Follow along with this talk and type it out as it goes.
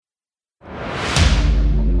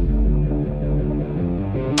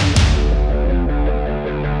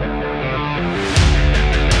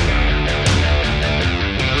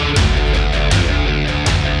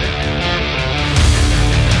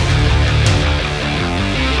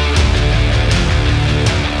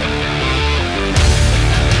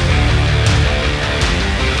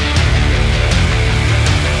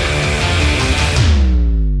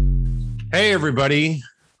Hey, everybody.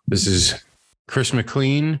 This is Chris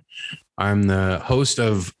McLean. I'm the host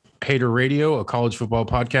of Hater Radio, a college football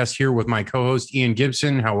podcast, here with my co-host, Ian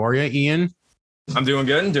Gibson. How are you, Ian? I'm doing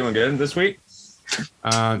good this week.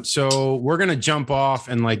 So we're going to jump off,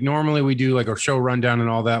 and like normally we do like a show rundown and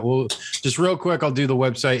all that. We'll just real quick, I'll do the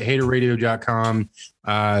website, haterradio.com.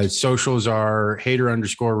 Socials are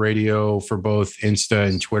hater_radio for both Insta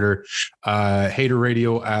and Twitter.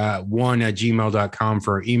 haterradio1@gmail.com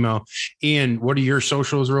for our email. Ian, what are your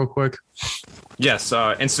socials real quick? Yes,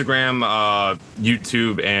 Instagram,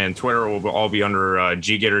 YouTube, and Twitter will all be under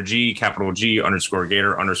GGatorG, capital G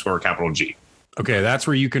 _Gator _capital G. Okay, that's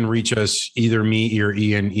where you can reach us, either me or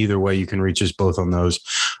Ian. Either way, you can reach us both on those.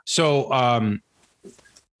 So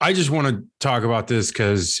I just want to talk about this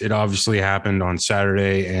because it obviously happened on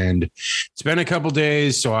Saturday, and it's been a couple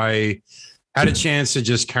days, so I had a chance to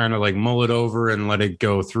just kind of like mull it over and let it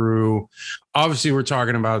go through. Obviously, we're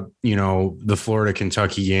talking about, you know, the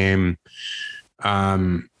Florida-Kentucky game.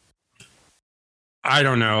 I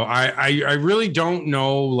don't know. I really don't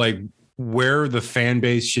know, like, where the fan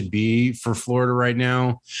base should be for Florida right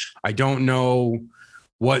now. I don't know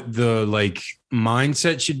what the like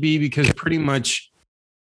mindset should be, because pretty much,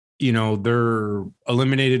 you know, they're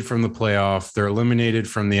eliminated from the playoff. They're eliminated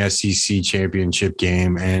from the SEC championship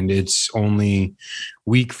game, and it's only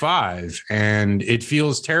week 5, and it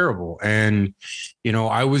feels terrible. And, you know,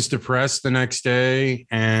 I was depressed the next day,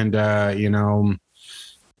 and, you know,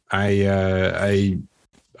 I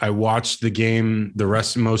watched the game,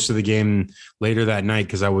 most of the game later that night,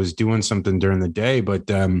 because I was doing something during the day. But,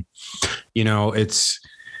 you know,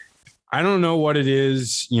 I don't know what it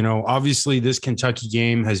is. You know, obviously this Kentucky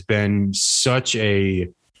game has been such a,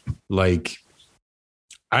 like,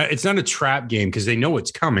 it's not a trap game because they know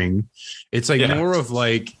it's coming. It's like more of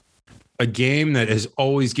like a game that has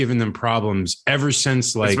always given them problems ever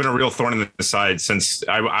since. Like, it's been a real thorn in the side since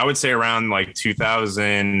I would say around like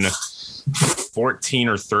 2014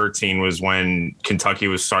 or 13 was when Kentucky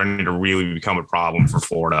was starting to really become a problem for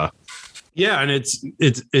Florida. Yeah, and it's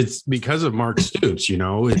because of Mark Stoops. You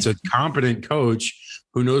know, it's a competent coach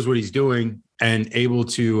who knows what he's doing and able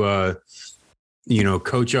to, you know,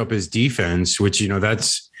 coach up his defense. Which, you know,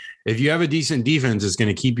 that's, if you have a decent defense, it's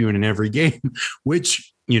going to keep you in every game.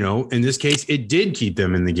 Which, you know, in this case, it did keep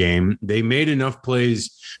them in the game. They made enough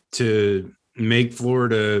plays to make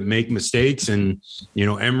Florida make mistakes. And, you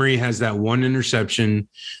know, Emory has that one interception,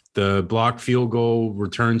 the blocked field goal,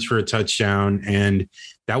 returns for a touchdown. And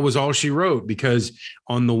that was all she wrote, because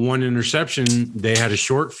on the one interception, they had a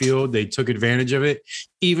short field. They took advantage of it,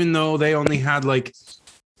 even though they only had like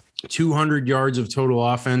 200 yards of total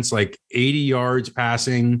offense, like 80 yards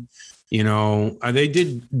passing. You know, they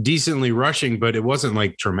did decently rushing, but it wasn't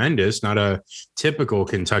like tremendous, not a typical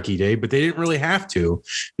Kentucky day, but they didn't really have to,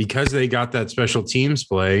 because they got that special teams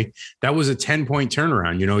play. That was a 10-point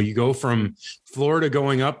turnaround. You know, you go from Florida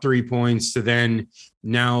going up 3 points to then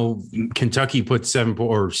now Kentucky put 7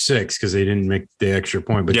 or 6 because they didn't make the extra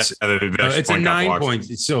point, but it's a 9 point.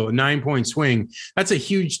 So a 9-point swing. That's a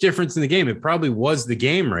huge difference in the game. It probably was the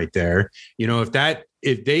game right there. You know, if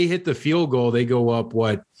they hit the field goal, they go up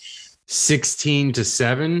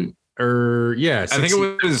 16-7 or 16. I think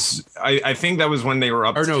it was, I think that was when they were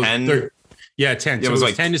up 10. 10. Yeah, so it was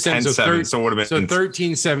like 10-7. So it would have been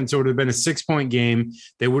 13-7. So it would have been a 6-point game.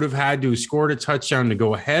 They would have had to have scored a touchdown to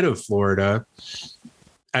go ahead of Florida.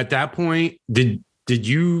 At that point, did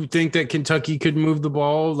you think that Kentucky could move the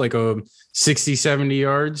ball like a 60-70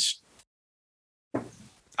 yards?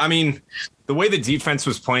 I mean, the way the defense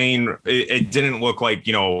was playing, it didn't look like,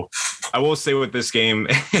 you know, I will say with this game,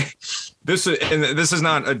 this is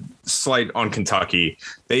not a slight on Kentucky.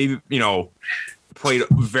 They, you know, played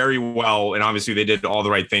very well, and obviously they did all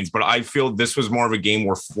the right things, but I feel this was more of a game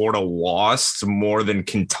where Florida lost more than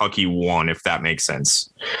Kentucky won, if that makes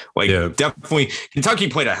sense. Like, definitely Kentucky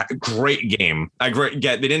played a great game. They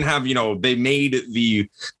didn't have, you know, they made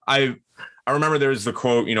I remember there's the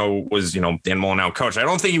quote, you know, was, you know, Dan Mullen out-coached. I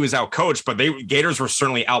don't think he was out-coached, but Gators were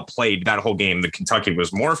certainly outplayed that whole game. The Kentucky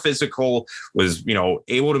was more physical, was, you know,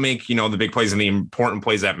 able to make, you know, the big plays and the important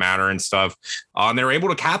plays that matter and stuff. And they were able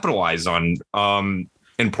to capitalize on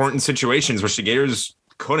important situations, which the Gators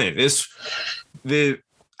couldn't. And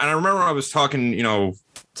I remember I was talking, you know,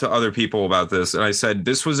 to other people about this, and I said,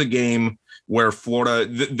 this was a game where Florida,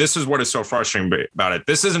 this is what is so frustrating about it.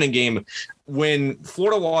 This isn't a game. When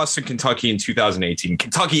Florida lost to Kentucky in 2018,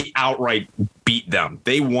 Kentucky outright beat them.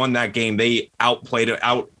 They won that game. They outplayed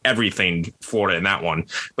everything Florida in that one.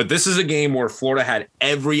 But this is a game where Florida had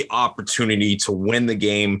every opportunity to win the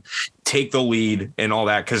game, take the lead and all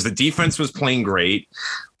that, because the defense was playing great.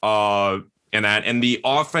 and the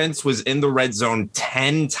offense was in the red zone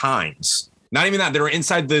 10 times. Not even that. They were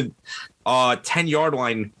inside the 10-yard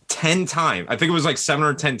line 10 times. I think it was like 7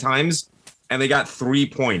 or 10 times, and they got 3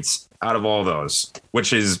 points out of all those,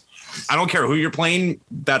 which is, I don't care who you're playing,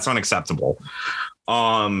 that's unacceptable.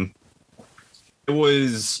 It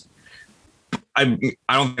was, I don't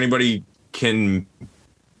think anybody can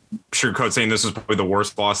sugarcoat saying this was probably the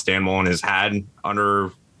worst loss Dan Mullen has had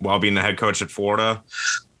under while being the head coach at Florida.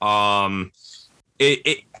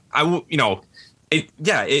 It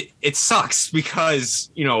sucks because,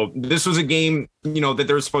 this was a game, that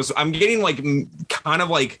they were supposed to, I'm getting like kind of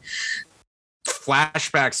like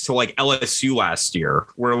flashbacks to like LSU last year,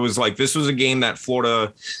 where it was like, this was a game that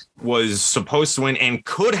Florida was supposed to win and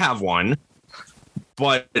could have won,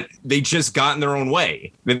 but they just got in their own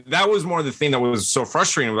way. That was more the thing that was so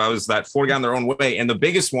frustrating about, was that Florida got in their own way. And the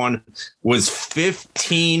biggest one was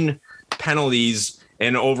 15 penalties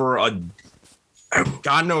and over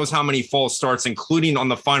God knows how many false starts, including on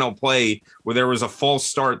the final play where there was a false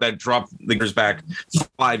start that dropped the Gators back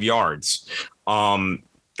 5 yards.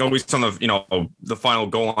 Always on the final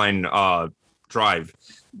goal line drive.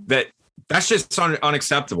 That's just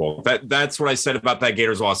unacceptable. That's what I said about that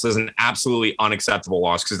Gators loss. It's an absolutely unacceptable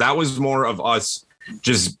loss, because that was more of us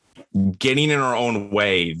just getting in our own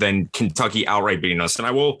way than Kentucky outright beating us. And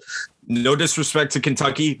I will, no disrespect to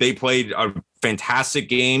Kentucky, they played a fantastic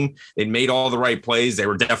game. They made all the right plays. They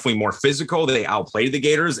were definitely more physical. They outplayed the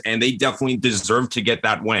Gators, and they definitely deserved to get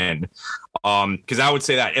that win. Because I would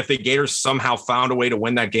say that if the Gators somehow found a way to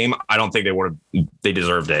win that game, I don't think they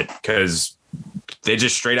deserved it, because they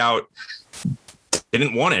just straight out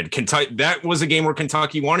didn't want it. Kentucky, that was a game where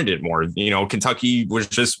Kentucky wanted it more. Kentucky was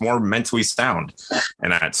just more mentally sound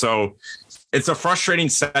and that. So it's a frustrating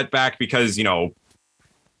setback because,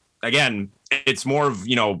 again, it's more of,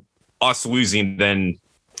 us losing than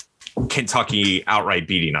Kentucky outright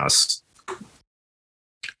beating us.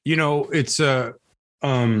 It's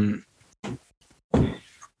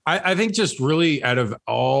I think just really out of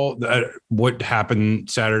all what happened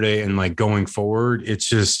Saturday and like going forward, it's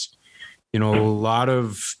just, a lot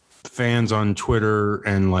of fans on Twitter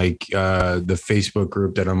and like the Facebook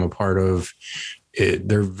group that I'm a part of,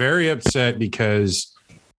 they're very upset because,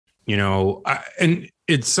 and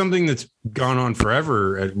it's something that's gone on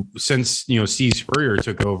forever since, Steve Spurrier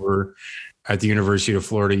took over at the University of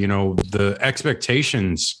Florida. The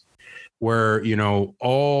expectations where,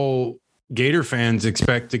 all Gator fans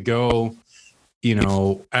expect to go,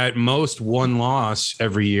 at most one loss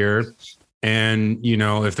every year. And,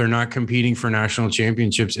 if they're not competing for national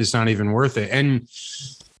championships, it's not even worth it. And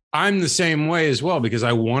I'm the same way as well, because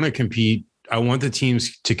I want to compete. I want the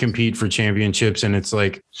teams to compete for championships. And it's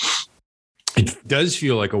like, it does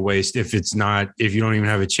feel like a waste if you don't even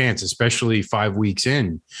have a chance, especially 5 weeks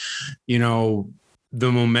in. The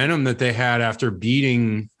momentum that they had after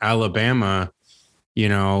beating Alabama,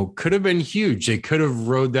 could have been huge. They could have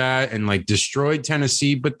rode that and like destroyed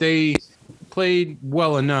Tennessee, but they played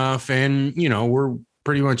well enough and, we're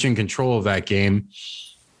pretty much in control of that game.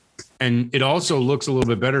 And it also looks a little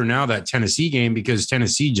bit better now, that Tennessee game, because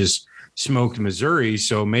Tennessee just smoked Missouri.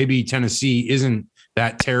 So maybe Tennessee isn't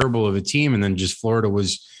that terrible of a team, and then just Florida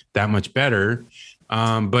was that much better.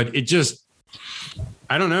 But it just,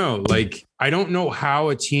 I don't know. Like, I don't know how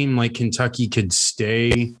a team like Kentucky could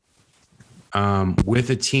stay with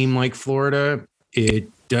a team like Florida. It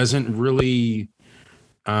doesn't really.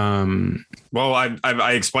 Well,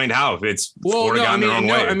 I explained how it's Florida got their own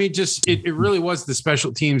way. I mean, just it really was the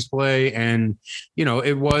special teams play, and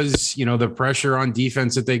it was the pressure on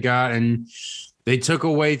defense that they got, and they took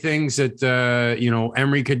away things that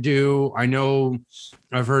Emory could do. I know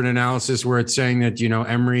I've heard analysis where it's saying that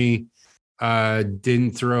Emory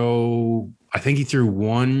didn't throw. I think he threw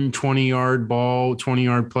one 20-yard ball,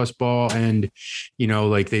 20-yard plus ball, and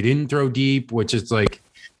like they didn't throw deep, which is like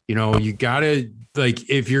you gotta. Like,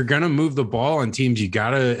 if you're going to move the ball on teams, you got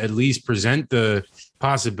to at least present the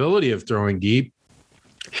possibility of throwing deep.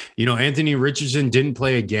 Anthony Richardson didn't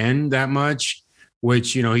play again that much,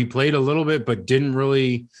 which, he played a little bit, but didn't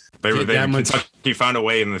really. He found a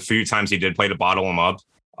way in the few times he did play to bottle him up.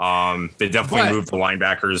 They definitely moved the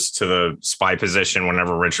linebackers to the spy position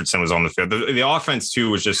whenever Richardson was on the field. The offense,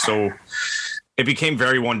 too, was just so. It became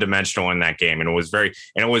very one-dimensional in that game, and it was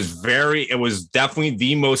definitely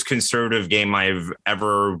the most conservative game I've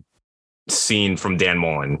ever seen from Dan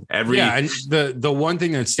Mullen. And the one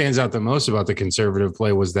thing that stands out the most about the conservative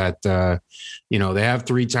play was that they have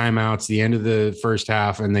 3 timeouts the end of the first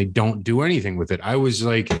half, and they don't do anything with it. I was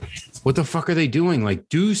like, what the fuck are they doing? Like,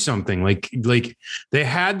 do something. Like they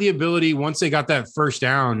had the ability, once they got that first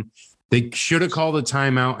down, They should have called a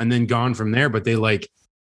timeout and then gone from there, but they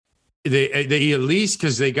at least,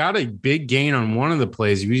 because they got a big gain on one of the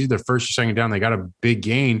plays. Usually the first or second down, they got a big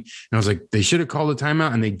gain. And I was like, they should have called a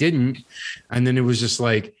timeout, and they didn't. And then it was just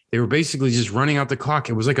like, they were basically just running out the clock.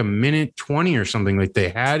 It was like a minute 20 or something like they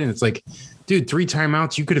had. And it's like, dude, 3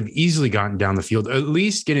 timeouts, you could have easily gotten down the field, at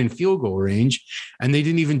least get in field goal range. And they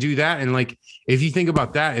didn't even do that. And like, if you think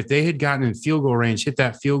about that, if they had gotten in field goal range, hit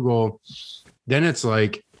that field goal, then it's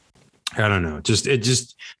like, I don't know, it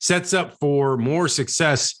just sets up for more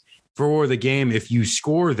success for the game if you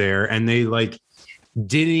score there, and they like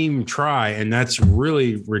didn't even try, and that's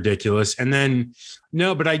really ridiculous. And then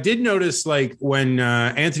no, but I did notice like when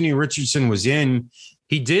Anthony Richardson was in,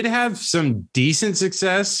 he did have some decent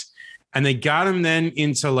success, and they got him then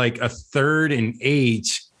into like a 3rd and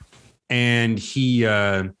 8, and he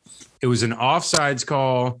it was an offsides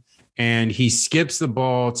call, and he skips the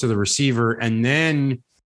ball to the receiver, and then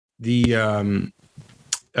the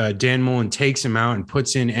Dan Mullen takes him out and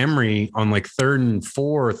puts in Emery on like 3rd and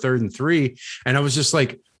 4 or 3rd and 3. And I was just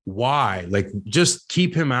like, why? Like, just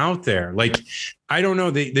keep him out there. Like, I don't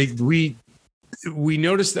know. We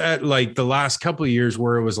noticed that like the last couple of years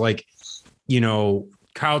where it was like, you know,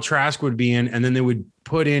 Kyle Trask would be in, and then they would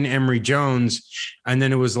put in Emory Jones. And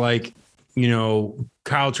then it was like, you know,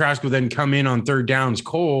 Kyle Trask would then come in on 3rd downs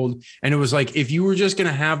cold. And it was like, if you were just going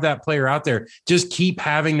to have that player out there, just keep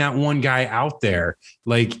having that one guy out there.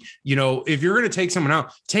 Like, you know, if you're going to take someone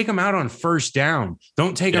out, take them out on 1st down.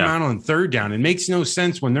 Don't take them out on 3rd down. It makes no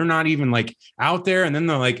sense when they're not even like out there, and then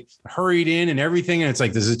they're like hurried in and everything. And it's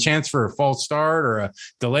like, there's a chance for a false start or a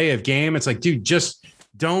delay of game. It's like, dude, just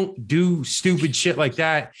don't do stupid shit like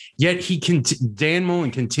that. Yet Dan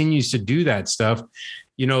Mullen continues to do that stuff.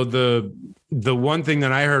 You know, the one thing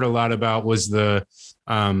that I heard a lot about was the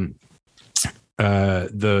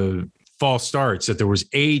false starts, that there was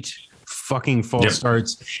 8 fucking false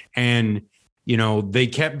starts, and you know, they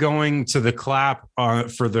kept going to the clap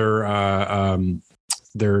for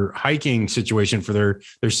their hiking situation, for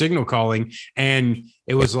their signal calling, and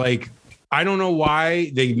it was like, I don't know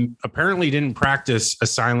why they apparently didn't practice a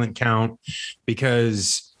silent count,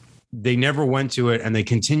 because they never went to it, and they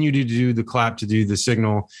continued to do the clap to do the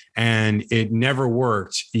signal, and it never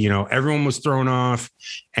worked. You know, everyone was thrown off,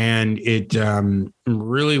 and it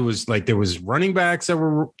really was like there was running backs that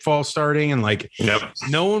were false starting, and like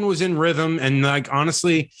no one was in rhythm. And like,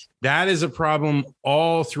 honestly, that is a problem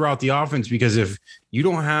all throughout the offense, because if you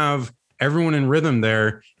don't have everyone in rhythm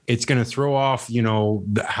there, it's going to throw off, you know,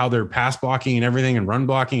 how they're pass blocking and everything, and run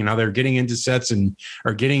blocking, and how they're getting into sets and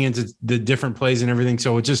are getting into the different plays and everything.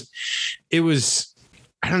 So it was,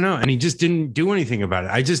 I don't know. And he just didn't do anything about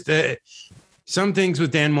it. I just, some things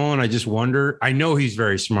with Dan Mullen, I just wonder. I know he's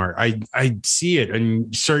very smart. I see it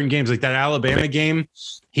in certain games, like that Alabama game.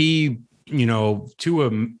 He, you know, to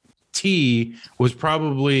a T, was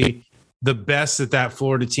probably the best that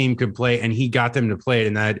Florida team could play, and he got them to play it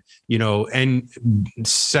in that, you know, and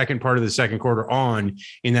second part of the second quarter on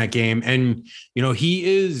in that game. And, you know, he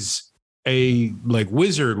is a like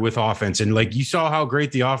wizard with offense. And like, you saw how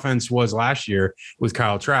great the offense was last year with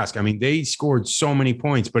Kyle Trask. I mean, they scored so many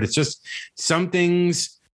points, but it's just, some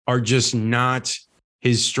things are just not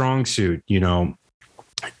his strong suit, you know.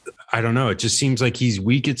 I don't know. It just seems like he's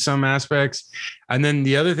weak at some aspects. And then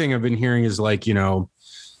the other thing I've been hearing is like, you know,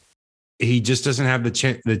 he just doesn't have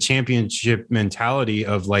the championship mentality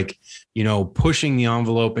of like, you know, pushing the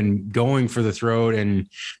envelope and going for the throat and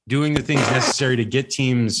doing the things necessary to get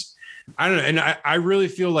teams. I don't know. And I really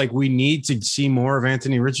feel like we need to see more of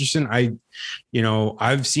Anthony Richardson.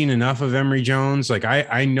 I've seen enough of Emory Jones. Like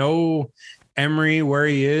I know Emory where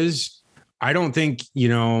he is. I don't think, you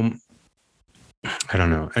know, I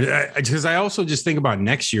don't know. Because I also just think about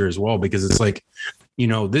next year as well, because it's like, you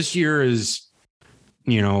know, this year is,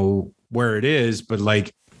 you know, where it is, but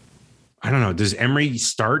like, I don't know, does Emory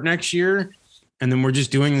start next year? And then we're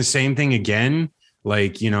just doing the same thing again.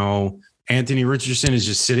 Like, you know, Anthony Richardson is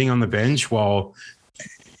just sitting on the bench while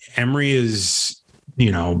Emory is,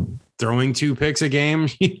 you know, throwing 2 picks a game.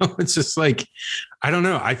 You know, it's just like, I don't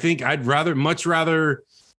know. I think I'd much rather,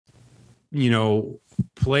 you know,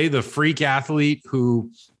 play the freak athlete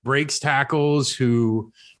who breaks tackles,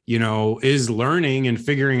 who, you know, is learning and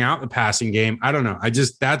figuring out the passing game. I don't know.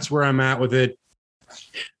 That's where I'm at with it.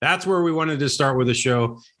 That's where we wanted to start with the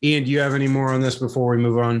show. Ian, do you have any more on this before we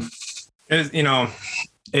move on? You know,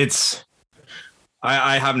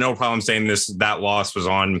 I have no problem saying that loss was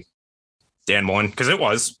on Dan Mullen, because it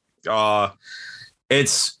was.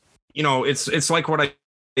 It's, you know, it's like what I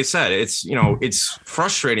said. It's, you know, it's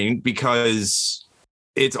frustrating because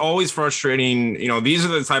it's always frustrating. You know, these are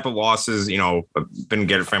the type of losses, you know, I've been a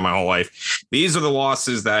Gator fan my whole life. These are the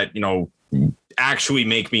losses that, you know, actually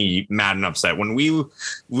make me mad and upset. When we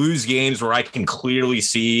lose games where I can clearly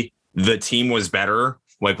see the team was better,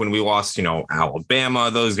 like when we lost, you know,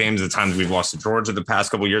 Alabama, those games, the times we've lost to Georgia the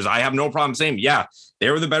past couple of years, I have no problem saying, yeah, they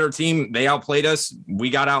were the better team. They outplayed us. We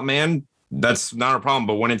got outmanned. That's not a problem.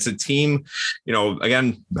 But when it's a team, you know,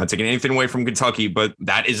 again, not taking anything away from Kentucky, but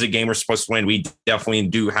that is a game we're supposed to win. We definitely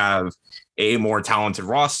do have a more talented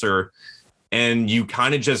roster. And you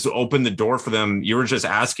kind of just open the door for them. You were just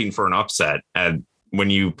asking for an upset when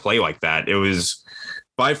you play like that. It was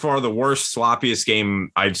by far the worst, sloppiest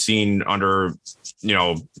game I've seen under, you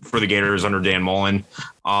know, for the Gators under Dan Mullen.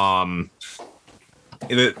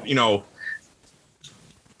 You know,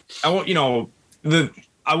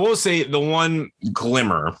 I will say the one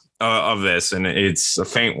glimmer of this, and it's a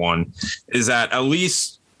faint one, is that at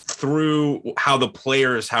least through how the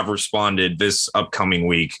players have responded this upcoming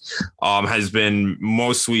week has been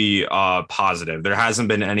mostly positive. There hasn't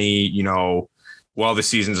been any, you know, well, the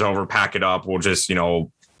season's over, pack it up, we'll just, you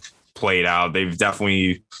know, play it out. They've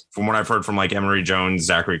definitely, from what I've heard from like Emory Jones,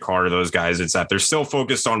 Zachary Carter, those guys, it's that they're still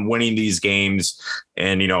focused on winning these games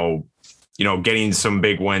and, you know, getting some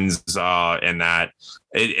big wins and that.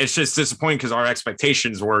 It's just disappointing because our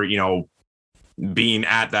expectations were, you know, being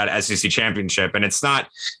at that SEC championship, and it's not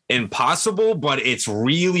impossible, but it's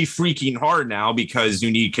really freaking hard now because you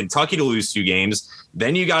need Kentucky to lose 2 games.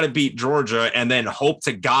 Then you got to beat Georgia and then hope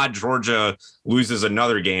to God Georgia loses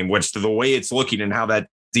another game, which the way it's looking and how that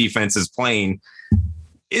defense is playing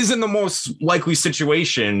isn't the most likely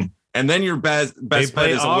situation. And then your best bet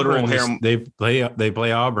is a literal hair. They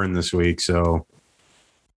play Auburn this week, so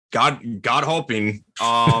God hoping.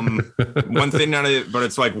 One thing but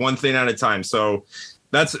it's like one thing at a time. So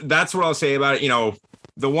that's what I'll say about it. You know,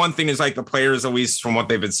 the one thing is like the players, at least from what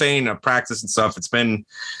they've been saying of practice and stuff, it's been,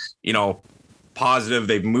 you know, positive.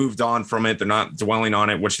 They've moved on from it. They're not dwelling on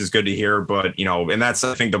it, which is good to hear. But, you know, and that's,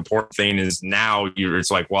 I think the important thing is now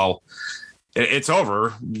it's like, well, it's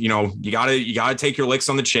over. You know, you gotta take your licks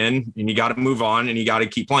on the chin and you got to move on and you got to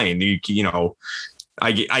keep playing. You know,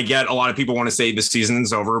 I get a lot of people want to say the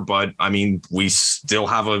season's over, but I mean, we still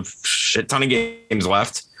have a shit ton of games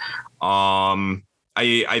left.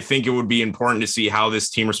 I think it would be important to see how this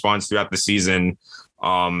team responds throughout the season,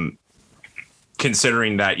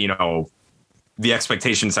 considering that, you know, the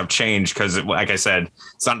expectations have changed because, like I said,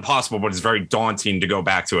 it's not impossible, but it's very daunting to go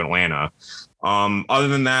back to Atlanta. Other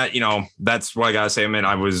than that, you know, that's what I got to say. I mean,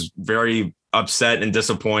 I was very upset and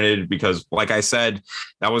disappointed because, like I said,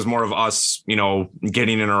 that was more of us, you know,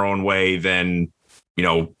 getting in our own way than, you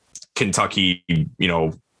know, Kentucky, you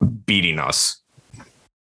know, beating us.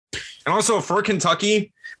 And also for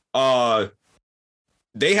Kentucky,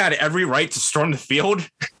 they had every right to storm the field.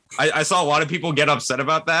 I saw a lot of people get upset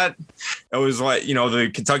about that. It was like, you know,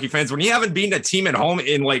 the Kentucky fans, when you haven't beaten a team at home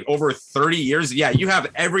in like over 30 years, yeah, you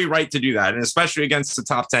have every right to do that. And especially against the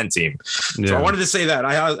top 10 team. Yeah. So I wanted to say that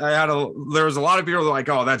there was a lot of people like,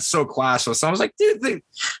 oh, that's so classless. So I was like, dude,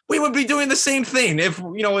 we would be doing the same thing if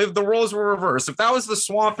the roles were reversed. If that was the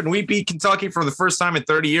Swamp and we beat Kentucky for the first time in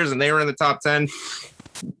 30 years and they were in the top 10,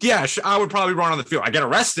 yeah, I would probably run on the field. I get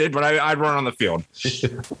arrested, but I'd run on the field.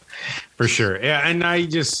 For sure. Yeah. And I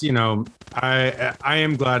just, you know, I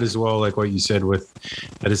am glad as well, like what you said with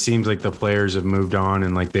that, it seems like the players have moved on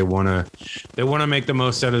and like they want to make the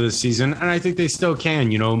most out of the season. And I think they still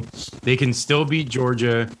can, you know, they can still beat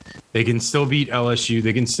Georgia. They can still beat LSU.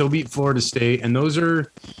 They can still beat Florida State. And those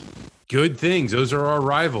are good things. Those are our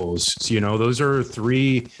rivals. So, you know, those are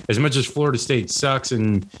 3, as much as Florida State sucks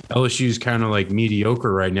and LSU's kind of like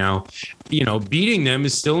mediocre right now, you know, beating them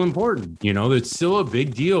is still important. You know, it's still a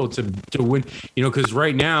big deal to win, you know, because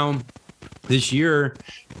right now, this year,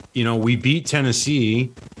 you know, we beat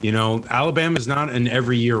Tennessee. You know, Alabama's not an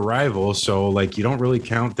every year rival. So like, you don't really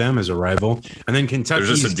count them as a rival. And then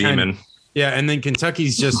Kentucky's just a demon. Yeah. And then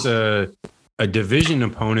Kentucky's just a division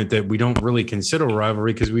opponent that we don't really consider a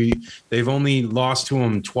rivalry because they've only lost to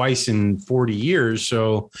them twice in 40 years.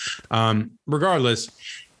 So regardless,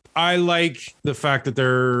 I like the fact that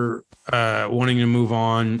they're wanting to move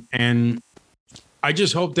on. And I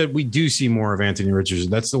just hope that we do see more of Anthony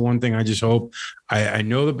Richardson. That's the one thing I just hope. I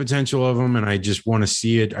know the potential of him and I just want to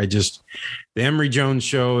see it. The Emory Jones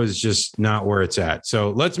show is just not where it's at.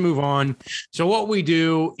 So let's move on. So what we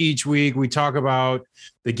do each week, we talk about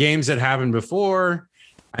the games that happened before,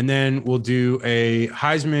 and then we'll do a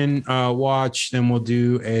Heisman watch. Then we'll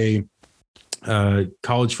do a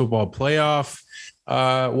college football playoff,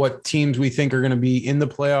 what teams we think are going to be in the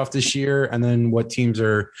playoff this year, and then what teams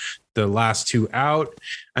are the last two out,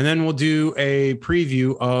 and then we'll do a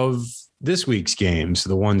preview of this week's games,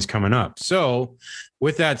 the ones coming up. So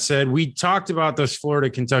with that said, we talked about those Florida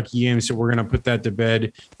Kentucky games, so we're going to put that to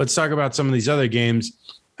bed. Let's talk about some of these other games.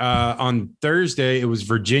 On Thursday, it was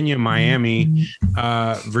Virginia, Miami.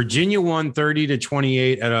 Virginia won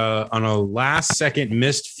 30-28 on a last second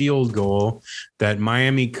missed field goal that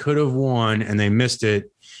Miami could have won, and they missed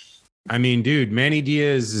it. I mean, dude, Manny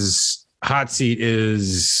Diaz's hot seat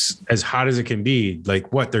is as hot as it can be.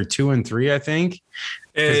 Like, what? They're 2-3, I think.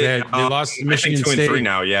 They lost to Michigan State. 2-3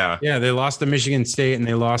 now, yeah. Yeah, they lost to Michigan State and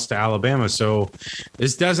they lost to Alabama. So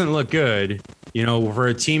this doesn't look good, for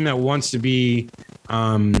a team that wants to be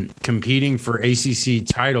competing for ACC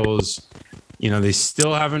titles. They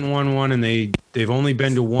still haven't won one, and they've only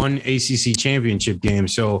been to one ACC championship game.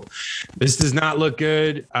 So this does not look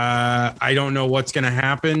good. I don't know what's going to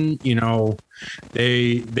happen.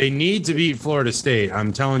 They need to beat Florida State.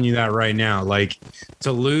 I'm telling you that right now. Like,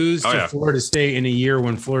 to lose to Florida State in a year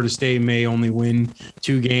when Florida State may only win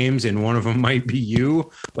 2 games and one of them might be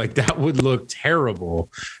you, like, that would look terrible.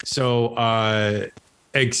 So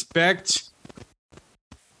expect.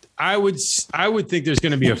 I would think there's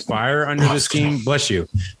going to be a fire under this team. Bless you.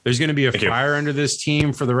 There's going to be a fire under this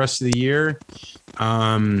team for the rest of the year.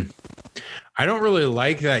 I don't really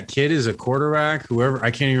like that kid as a quarterback. Whoever,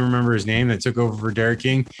 I can't even remember his name, that took over for Derek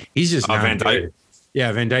King. He's just not Van Dyke. Good. Yeah,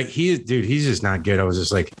 Van Dyke. He's just not good. I was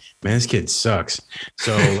just like, man, this kid sucks.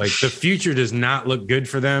 So like the future does not look good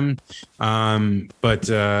for them. But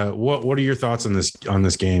what are your thoughts on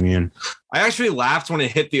this game, Ian? I actually laughed when it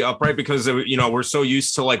hit the upright because, we're so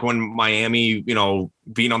used to like when Miami,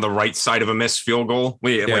 being on the right side of a missed field goal.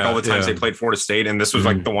 Like all the times they played Florida State, and this was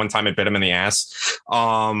like the one time it bit him in the ass.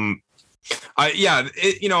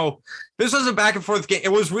 This was a back and forth game.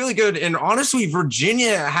 It was really good. And honestly,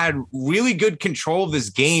 Virginia had really good control of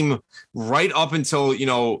this game right up until,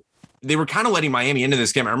 they were kind of letting Miami into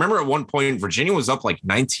this game. I remember at one point, Virginia was up like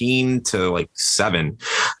 19-7.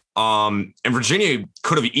 And Virginia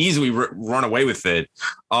could have easily run away with it.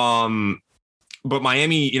 But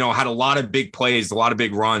Miami, had a lot of big plays, a lot of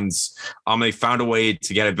big runs. They found a way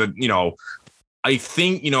to get it. But, I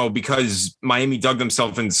think, because Miami dug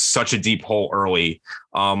themselves in such a deep hole early,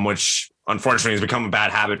 which unfortunately has become a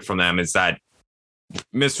bad habit from them, is that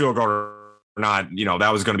missed field goal or not,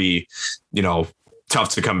 that was going to be, tough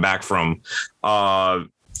to come back from.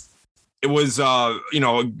 It was,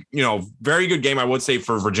 very good game, I would say,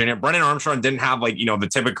 for Virginia. Brennan Armstrong didn't have the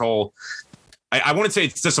typical. I wouldn't say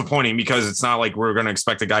it's disappointing because it's not like we're going to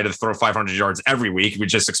expect a guy to throw 500 yards every week. We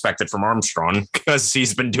just expect it from Armstrong because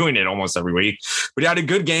he's been doing it almost every week. But he had a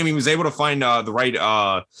good game. He was able to find the right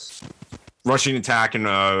rushing attack and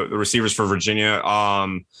the receivers for Virginia.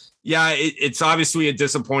 It's obviously a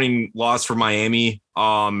disappointing loss for Miami.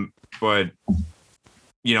 But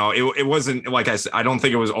it wasn't, like I said, I don't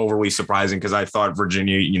think it was overly surprising because I thought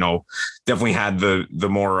Virginia, definitely had the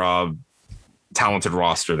more talented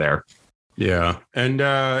roster there. Yeah. And,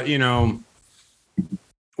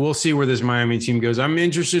 we'll see where this Miami team goes. I'm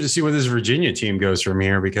interested to see where this Virginia team goes from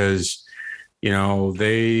here because,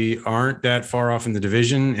 they aren't that far off in the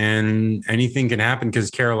division and anything can happen because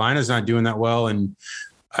Carolina's not doing that well. And,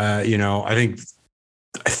 I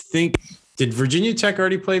think, did Virginia Tech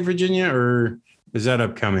already play Virginia or is that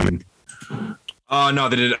upcoming? No,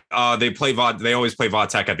 they did. They always play Va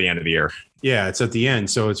Tech at the end of the year. Yeah, it's at the end,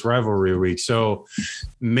 so it's rivalry week. So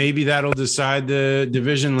maybe that'll decide the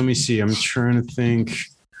division. Let me see. I'm trying to think.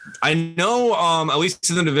 I know, at least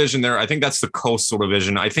in the division there, I think that's the Coastal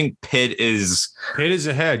Division. I think Pitt is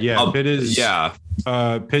ahead. Yeah, Pitt is. Yeah,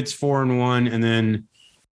 Pitt's 4-1, and then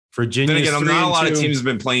Virginia. Then again, not a lot of teams have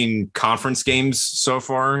been playing conference games so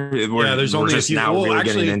far. There's only a few. Now really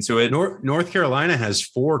getting into it. North Carolina has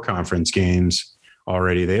 4 conference games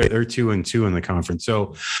already. They're 2-2 in the conference.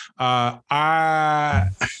 So,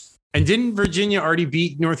 and didn't Virginia already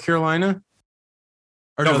beat North Carolina?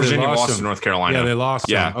 Or no, Virginia lost to North Carolina. Yeah, they lost.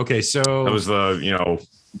 Yeah. Them. Okay, so that was the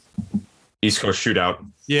East Coast shootout.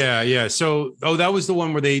 Yeah. So, that was the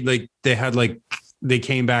one where they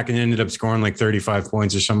came back and ended up scoring like 35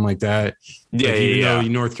 points or something like that. Yeah, even though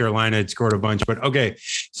North Carolina had scored a bunch. But okay,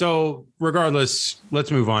 so regardless,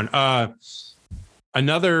 let's move on.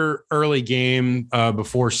 Another early game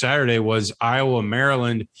before Saturday was Iowa,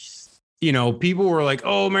 Maryland. People were like,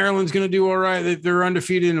 oh, Maryland's going to do all right. They're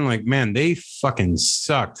undefeated. And I'm like, man, they fucking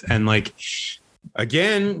sucked. And like,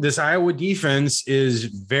 again, this Iowa defense is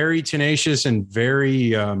very tenacious and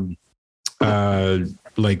very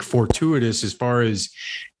like fortuitous as far as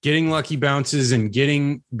getting lucky bounces and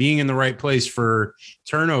being in the right place for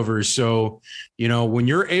turnovers. So, when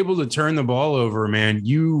you're able to turn the ball over, man,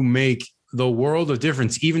 you make the world of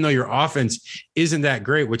difference, even though your offense isn't that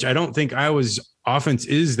great, which I don't think Iowa's offense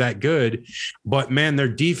is that good, but man, their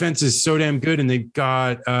defense is so damn good. And they've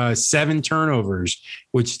got 7 turnovers,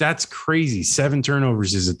 which that's crazy. 7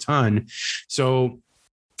 turnovers is a ton. So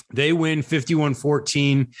they win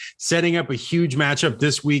 51-14, setting up a huge matchup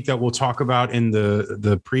this week that we'll talk about in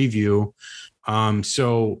the preview.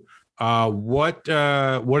 What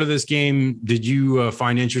of this game did you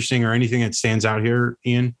find interesting or anything that stands out here,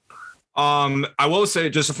 Ian? I will say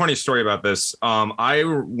just a funny story about this.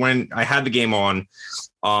 I had the game on,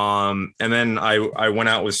 and then I went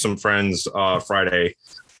out with some friends Friday.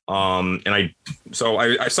 And I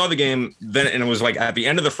saw the game then, and it was like at the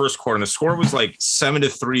end of the first quarter, and the score was like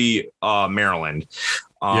 7-3 Maryland.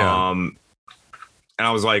 And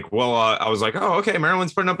I was like, oh, okay,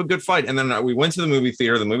 Maryland's putting up a good fight. And then we went to the movie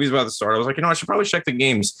theater. The movie's about to start. I was like, I should probably check the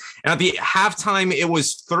games. And at the halftime, it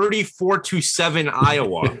was 34-7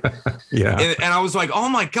 Iowa. Yeah. And I was like, oh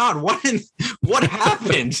my God, what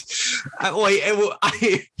happened?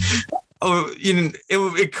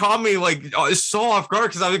 It caught me so off guard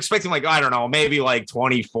because I was expecting maybe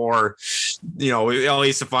 24, at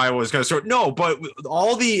least if Iowa was going to start. No, but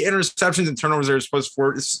all the interceptions and turnovers they were supposed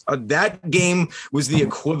for, that game was the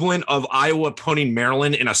equivalent of Iowa putting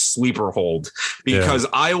Maryland in a sleeper hold because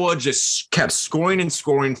Iowa just kept scoring and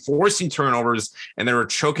scoring, forcing turnovers, and they were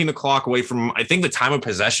choking the clock away from, I think the time of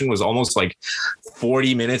possession was almost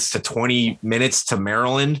 40 minutes to 20 minutes to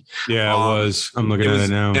Maryland. Yeah, it was. I'm looking at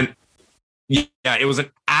it now. Yeah, it was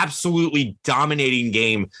an absolutely dominating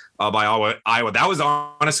game by Iowa. That was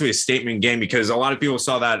honestly a statement game because a lot of people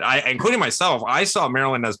saw that, including myself. I saw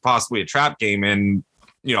Maryland as possibly a trap game, and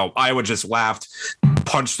Iowa just laughed,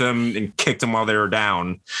 punched them, and kicked them while they were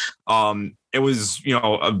down. It was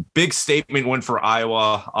a big statement win for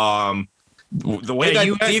Iowa. The way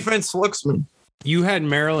that defense looks. You had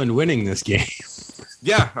Maryland winning this game.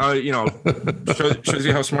 Yeah, shows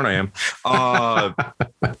you how smart I am.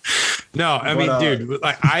 No, I mean,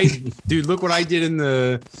 dude, look what I did in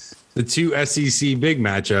the 2 SEC big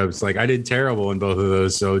matchups. I did terrible in both of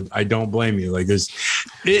those, so I don't blame you.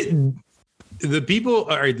 The people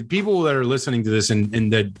that are listening to this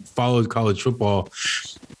and that followed college football,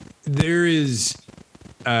 there is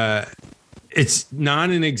it's not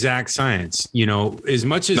an exact science, as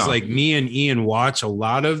much as me and Ian watch a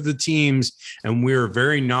lot of the teams and we're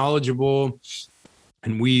very knowledgeable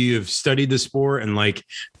and we have studied the sport and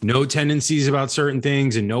know tendencies about certain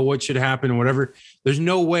things and know what should happen and whatever. There's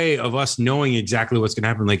no way of us knowing exactly what's going to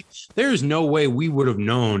happen. There's no way we would have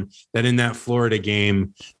known that in that Florida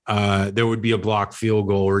game, there would be a blocked field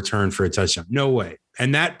goal return for a touchdown. No way.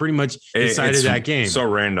 And that pretty much decided that game. So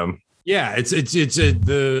random. Yeah,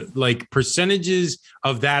 the percentages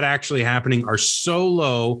of that actually happening are so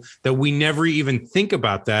low that we never even think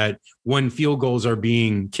about that when field goals are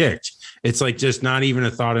being kicked. It's just not even a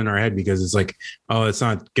thought in our head because it's it's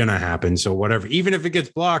not going to happen. So whatever, even if it gets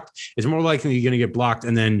blocked, it's more likely you're going to get blocked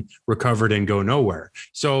and then recovered and go nowhere.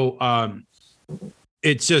 So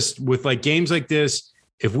it's just with games like this,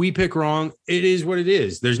 if we pick wrong, it is what it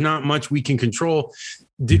is. There's not much we can control.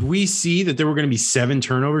 Did we see that there were going to be 7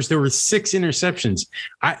 turnovers? There were 6 interceptions.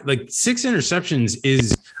 6 interceptions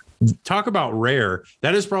is, talk about rare.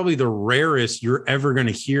 That is probably the rarest you're ever going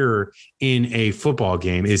to hear in a football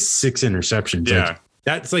game is 6 interceptions. Yeah.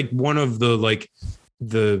 That's one of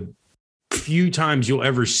the few times you'll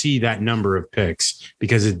ever see that number of picks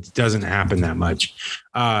because it doesn't happen that much.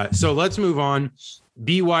 So let's move on.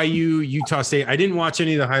 BYU, Utah State. I didn't watch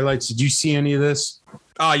any of the highlights. Did you see any of this?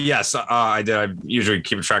 Yes, I did. I usually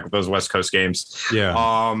keep track of those West Coast games.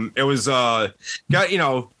 Yeah. It was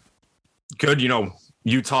good,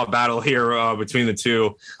 Utah battle here between the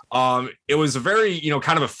two. It was a very,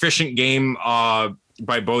 kind of efficient game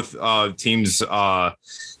by both teams.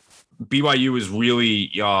 BYU was really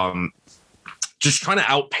just trying to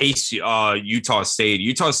outpace Utah State.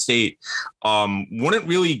 Utah State wouldn't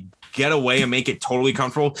really get away and make it totally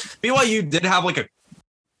comfortable. BYU did have a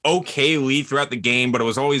okay lead throughout the game, but it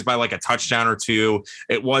was always by a touchdown or two.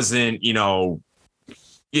 It wasn't,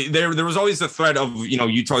 there was always the threat of,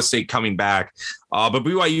 Utah State coming back. But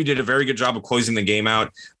BYU did a very good job of closing the game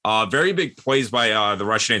out. Very big plays by the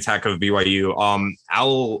rushing attack of BYU.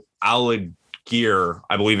 Alligator,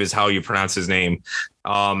 I believe is how you pronounce his name.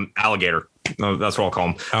 Alligator. No, that's what I'll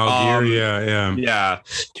call him. Alligator, yeah.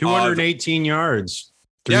 218 yards.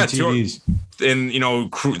 3 TDs. And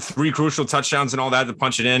 3 crucial touchdowns and all that to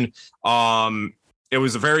punch it in. it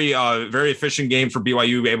was a very efficient game for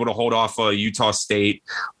BYU, able to hold off Utah State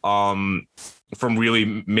from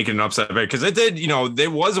really making an upset because it did, there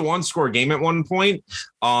was a 1-score game at one point,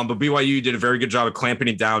 but BYU did a very good job of clamping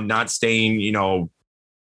it down, not staying,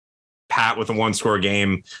 pat with a 1-score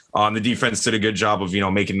game. The defense did a good job of,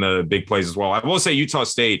 making the big plays as well. I will say Utah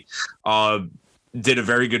State did a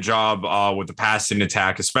very good job with the passing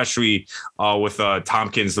attack, especially with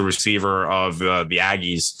Tompkins, the receiver of the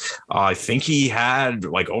Aggies. I think he had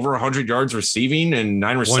like over 100 yards receiving and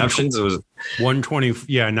 9 receptions. It was 120.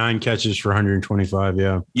 Yeah. 9 catches for 125.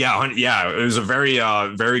 Yeah. Yeah. It was a very,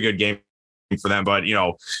 very good game for them. But,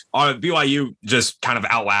 BYU just kind of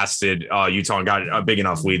outlasted Utah and got a big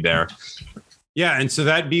enough lead there. Yeah, and so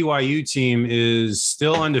that BYU team is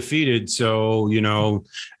still undefeated. So,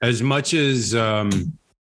 as much as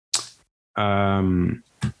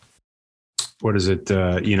what is it?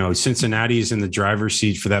 Cincinnati is in the driver's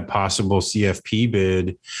seat for that possible CFP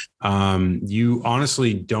bid. You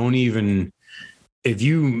honestly don't even, if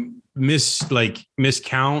you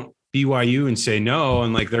miscount BYU and say no,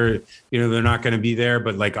 and like they're not going to be there,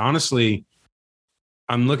 but like honestly,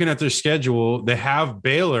 I'm looking at their schedule. They have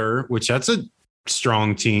Baylor, which that's a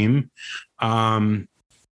strong team. And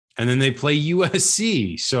then they play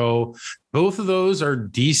USC. So both of those are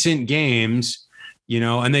decent games,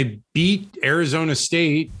 and they beat Arizona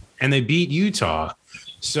State and they beat Utah.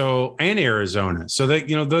 So, and Arizona. So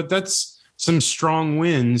that, that's some strong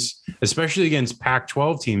wins, especially against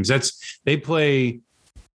Pac-12 teams. They play,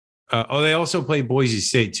 they also play Boise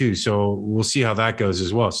State too. So we'll see how that goes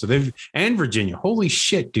as well. So and Virginia, holy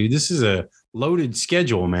shit, dude, this is a loaded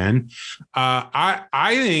schedule, man.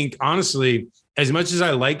 I think honestly, as much as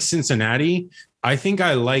I like Cincinnati, I think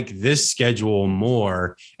I like this schedule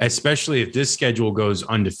more, especially if this schedule goes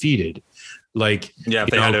undefeated. Like, yeah, if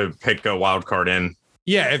they had to pick a wild card in.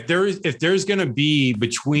 Yeah, if there's going to be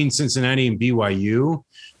between Cincinnati and BYU,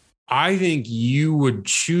 I think you would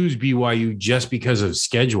choose BYU just because of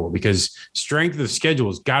schedule, because strength of schedule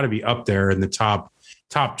has got to be up there in the top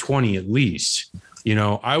 20 at least.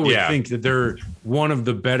 I would think that they're one of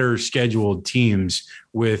the better scheduled teams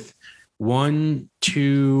with 1,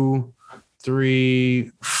 2,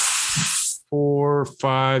 3, 4,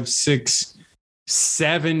 5, 6,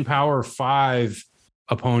 7 Power 5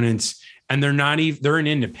 opponents, and they're not even, they're an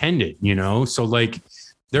independent, so like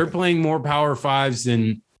they're playing more Power 5s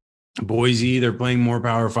than Boise. They're playing more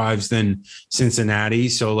Power 5s than Cincinnati.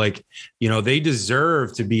 So like, they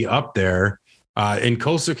deserve to be up there. In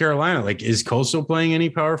Coastal Carolina, like, is Coastal playing any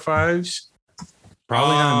Power 5s?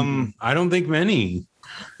 Probably not. I don't think many.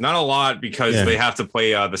 Not a lot, because they have to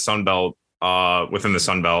play the Sun Belt within the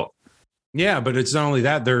Sun Belt. Yeah, but it's not only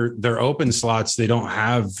that. They're open slots. They don't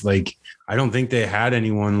have I don't think they had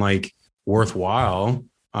anyone like worthwhile.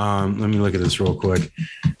 Let me look at this real quick.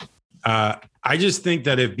 I just think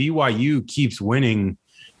that if BYU keeps winning,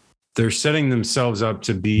 they're setting themselves up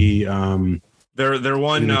to be. They're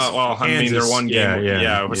one. They're one game.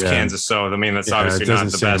 Yeah, it was Kansas. So that's obviously not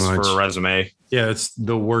the best for a resume. Yeah, it's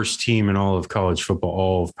the worst team in all of college football,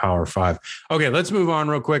 all of Power 5. Okay, let's move on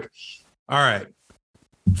real quick. All right,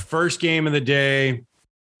 first game of the day,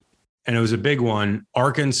 and it was a big one.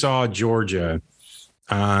 Arkansas, Georgia.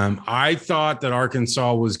 I thought that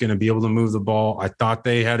Arkansas was going to be able to move the ball. I thought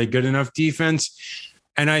they had a good enough defense,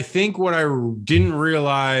 and I think what I didn't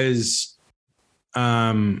realize.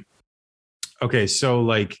 Okay, so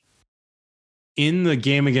like in the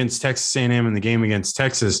game against Texas A&M and the game against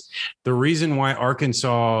Texas, the reason why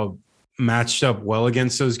Arkansas matched up well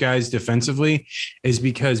against those guys defensively is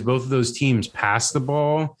because both of those teams passed the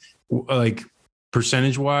ball, like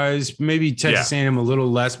percentage wise. Maybe Texas A&M a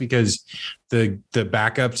little less because the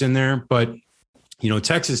backups in there, but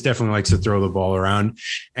Texas definitely likes to throw the ball around.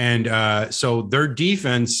 And so their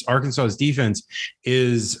defense, Arkansas's defense,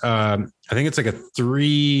 is I think it's like a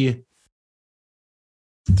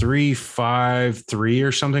 3-5-3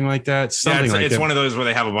 or something like that. It's one of those where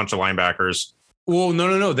they have a bunch of linebackers. Well,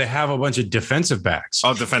 no. They have a bunch of defensive backs.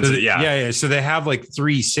 Oh, defensive. Yeah. So they have like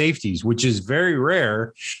 3 safeties, which is very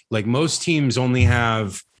rare. Like most teams only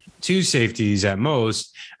have 2 safeties at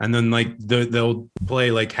most. And then like they'll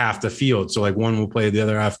play like half the field. So like one will play the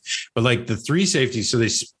other half, but like the 3 safeties. So they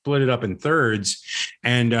split it up in thirds.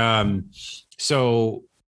 And so,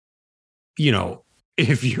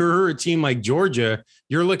 if you're a team like Georgia,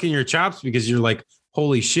 you're licking your chops because you're like,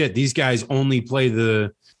 holy shit, these guys only play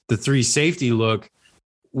the 3 safety look.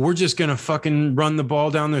 We're just going to fucking run the ball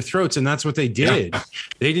down their throats. And that's what they did. Yeah.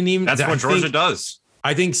 They didn't even. That's what Georgia does.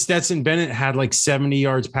 I think Stetson Bennett had like 70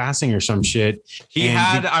 yards passing or some shit.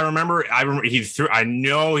 I remember I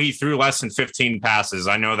know he threw less than 15 passes.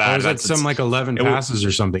 I know that. It was like 11 passes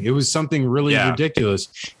or something. It was something really ridiculous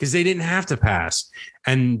because they didn't have to pass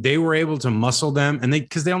and they were able to muscle them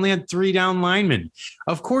because they only had 3 down linemen.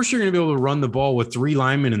 Of course, you're going to be able to run the ball with 3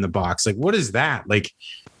 linemen in the box. Like, what is that? Like,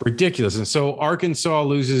 ridiculous. And so Arkansas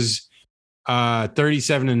loses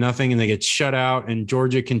 37-0 and they get shut out, and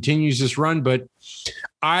Georgia continues this run. But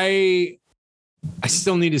I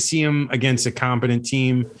still need to see them against a competent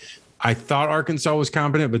team. I thought Arkansas was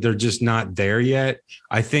competent, but they're just not there yet.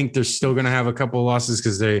 I think they're still going to have a couple of losses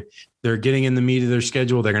because they're getting in the meat of their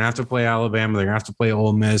schedule. They're going to have to play Alabama. They're going to have to play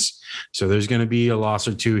Ole Miss. So there's going to be a loss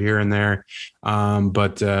or 2 here and there.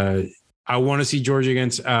 But I want to see Georgia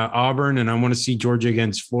against Auburn, and I want to see Georgia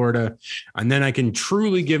against Florida. And then I can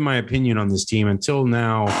truly give my opinion on this team. Until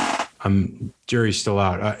now, jury's still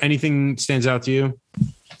out. Anything stands out to you?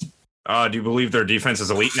 Do you believe their defense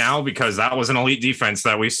is elite now? Because that was an elite defense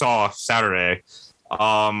that we saw Saturday.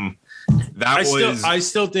 I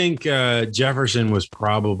still think Jefferson was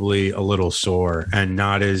probably a little sore and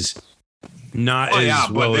not as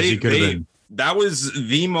well as he could have been. That was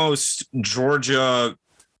the most Georgia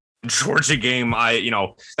game.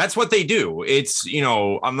 That's what they do. It's,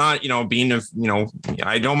 I'm not,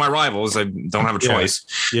 I know my rivals. I don't have a choice.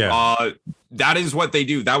 Yeah. That is what they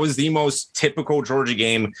do. That was the most typical Georgia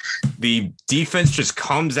game. The defense just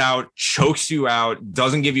comes out, chokes you out,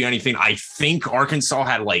 doesn't give you anything. I think Arkansas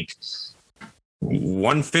had like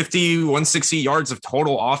 150, 160 yards of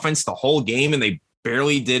total offense the whole game, and they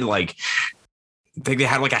barely did I think they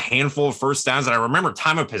had like a handful of first downs. And I remember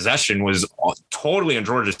time of possession was totally on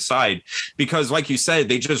Georgia's side because, like you said,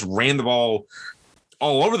 they just ran the ball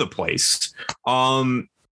all over the place.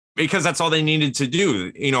 Because that's all they needed to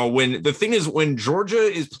do. When Georgia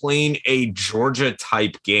is playing a Georgia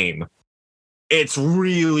type game, it's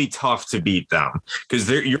really tough to beat them because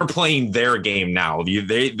you're playing their game now.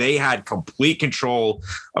 They had complete control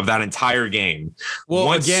of that entire game.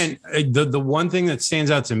 Well, again, the one thing that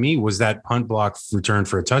stands out to me was that punt block return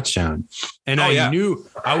for a touchdown. And knew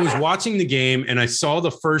I was watching the game and I saw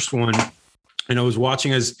the first one. And I was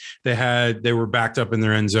watching as they were backed up in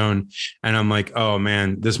their end zone. And I'm like, oh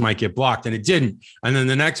man, this might get blocked. And it didn't. And then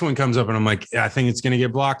the next one comes up and I'm like, I think it's going to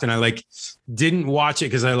get blocked. And I didn't watch it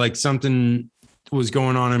because something was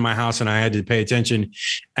going on in my house and I had to pay attention.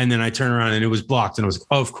 And then I turned around and it was blocked. And I was,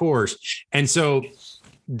 of course. And so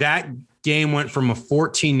that game went from a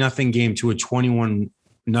 14-0 game to a 21-0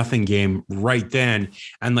 game right then.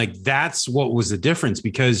 And that's what was the difference,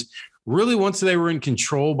 because really, once they were in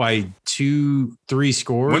control by 2-3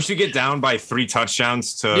 scores. Once you get down by 3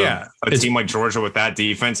 touchdowns to a team like Georgia with that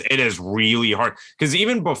defense, it is really hard. Because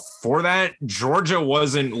even before that, Georgia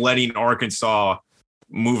wasn't letting Arkansas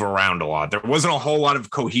move around a lot. There wasn't a whole lot of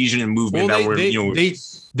cohesion and movement.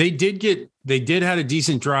 They did had a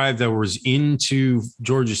decent drive that was into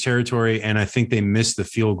Georgia's territory, and I think they missed the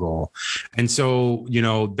field goal. And so,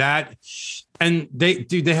 that. And they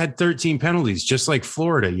had 13 penalties, just like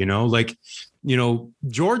Florida,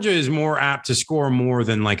 Georgia is more apt to score more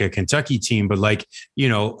than like a Kentucky team. But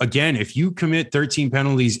again, if you commit 13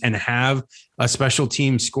 penalties and have a special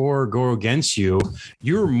team score go against you,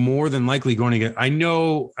 you're more than likely going to get, I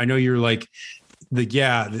know you're like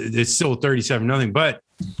it's still 37-0, but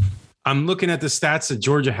I'm looking at the stats that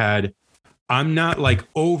Georgia had. I'm not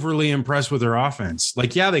overly impressed with their offense.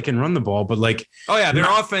 They can run the ball, but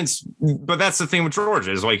their offense. But that's the thing with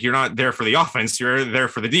Georgia is you're not there for the offense. You're there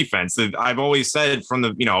for the defense. I've always said from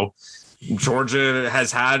the, Georgia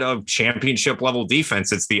has had a championship level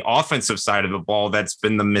defense. It's the offensive side of the ball that's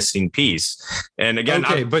been the missing piece. And again,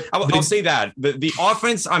 I'll say that the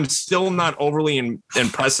offense, I'm still not overly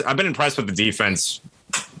impressed. I've been impressed with the defense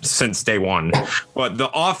since day one, but the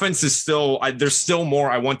offense is still, there's still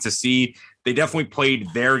more I want to see. They definitely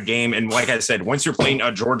played their game. And like I said, once you're playing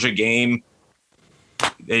a Georgia game,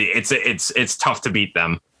 it's tough to beat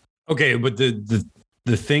them. Okay. But the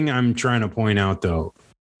thing I'm trying to point out though,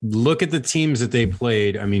 look at the teams that they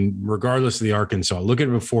played. I mean, regardless of the Arkansas, look at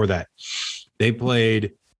it before that. They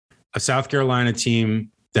played a South Carolina team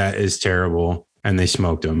that is terrible and they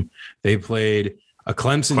smoked them. They played a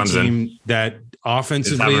Clemson team that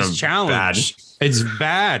offensively is challenged. It's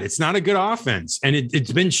bad. It's not a good offense. And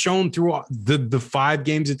it's been shown through the 5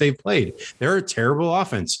 games that they've played. They're a terrible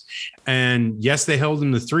offense. And yes, they held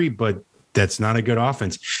them to 3, but that's not a good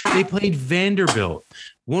offense. They played Vanderbilt,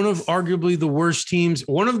 one of arguably the worst teams,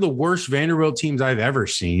 one of the worst Vanderbilt teams I've ever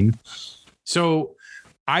seen. So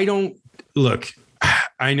I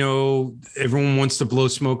I know everyone wants to blow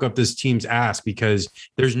smoke up this team's ass because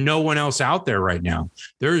there's no one else out there right now.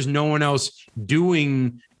 There is no one else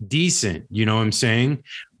doing decent. You know what I'm saying?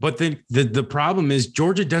 But the problem is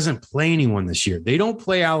Georgia doesn't play anyone this year. They don't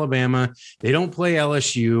play Alabama. They don't play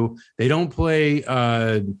LSU. They don't play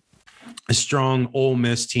a strong Ole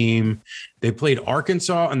Miss team. They played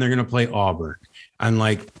Arkansas and they're going to play Auburn. And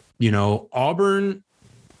Auburn,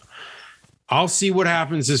 I'll see what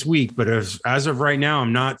happens this week, but as of right now,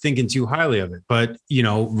 I'm not thinking too highly of it. But,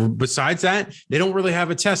 besides that, they don't really have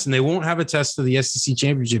a test, and they won't have a test to the SEC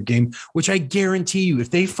championship game, which I guarantee you, if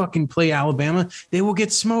they fucking play Alabama, they will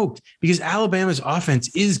get smoked because Alabama's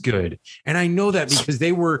offense is good. And I know that because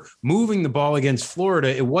they were moving the ball against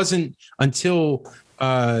Florida. It wasn't until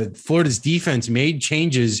Florida's defense made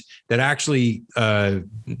changes that actually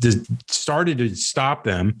started to stop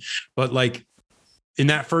them. But in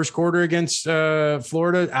that first quarter against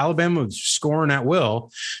Florida, Alabama was scoring at will.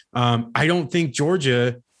 I don't think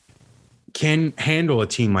Georgia can handle a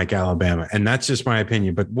team like Alabama. And that's just my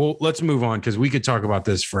opinion. But let's move on because we could talk about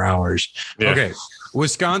this for hours. Yeah. Okay.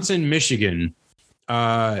 Wisconsin, Michigan.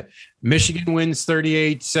 Michigan wins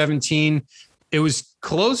 38-17. It was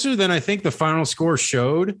closer than I think the final score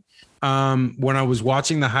showed when I was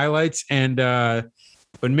watching the highlights.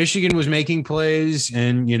 But Michigan was making plays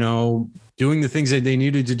and, doing the things that they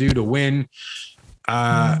needed to do to win.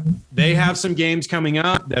 They have some games coming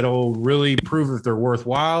up that'll really prove if they're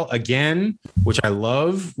worthwhile. Again, which I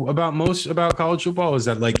love about college football is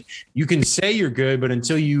that you can say you're good, but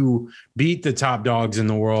until you beat the top dogs in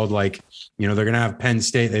the world, they're going to have Penn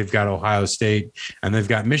State, they've got Ohio State, and they've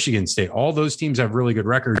got Michigan State. All those teams have really good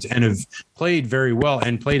records and have played very well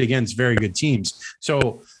and played against very good teams.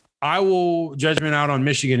 So I will judgment out on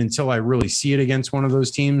Michigan until I really see it against one of those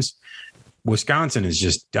teams. Wisconsin is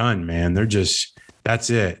just done, man. That's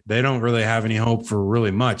it. They don't really have any hope for really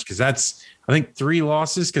much because that's, I think, 3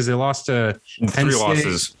 losses because they lost to Penn State.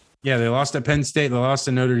 Losses. Yeah, they lost to Penn State, they lost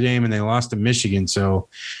to Notre Dame, and they lost to Michigan. So,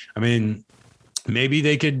 I mean, maybe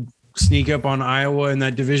they could sneak up on Iowa in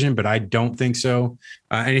that division, but I don't think so.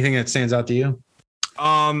 Anything that stands out to you?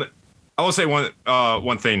 I will say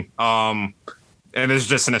one thing. And it's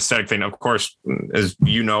just an aesthetic thing, of course, as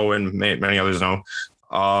you know, and many others know.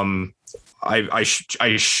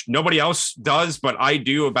 Nobody else does, but I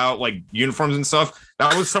do about uniforms and stuff.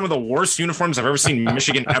 That was some of the worst uniforms I've ever seen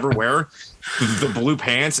Michigan ever wear. The blue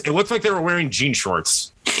pants. It looked like they were wearing jean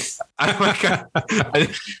shorts. They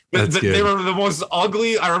were the most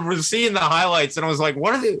ugly. I remember seeing the highlights and I was like,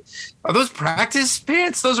 what are they? Are those practice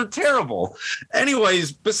pants? Those are terrible.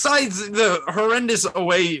 Anyways, besides the horrendous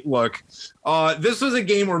away look, this was a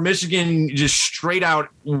game where Michigan just straight out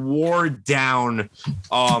wore down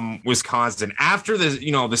Wisconsin after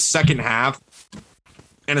the second half,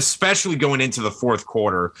 and especially going into the fourth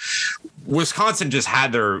quarter. Wisconsin just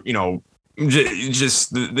had their,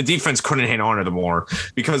 just the defense couldn't hang on to them more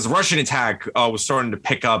because the Russian attack was starting to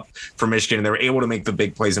pick up for Michigan, and they were able to make the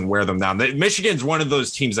big plays and wear them down. Michigan's one of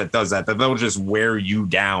those teams that does that they'll just wear you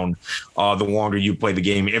down the longer you play the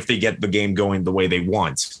game if they get the game going the way they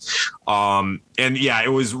want. And yeah,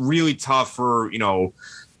 it was really tough for,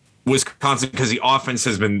 Wisconsin because the offense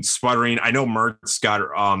has been sputtering. I know Mertz got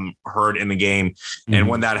hurt in the game, and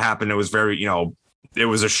when that happened, it was very, it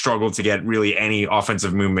was a struggle to get really any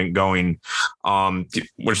offensive movement going,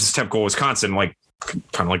 which is typical Wisconsin, kind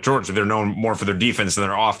of like Georgia. They're known more for their defense than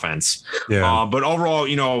their offense. Yeah. But overall,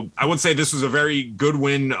 I would say this was a very good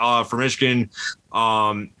win for Michigan.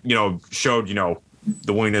 Showed, the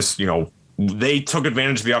willingness, they took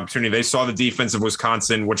advantage of the opportunity. They saw the defense of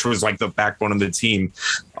Wisconsin, which was the backbone of the team,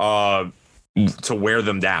 to wear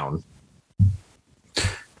them down.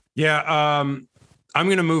 Yeah. I'm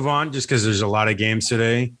going to move on just because there's a lot of games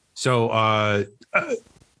today. So,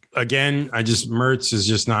 again, Mertz is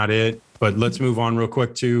just not it. But let's move on real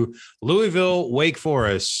quick to Louisville, Wake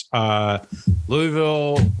Forest.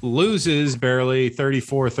 Louisville loses barely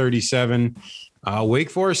 34-37. Wake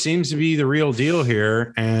Forest seems to be the real deal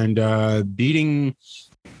here and beating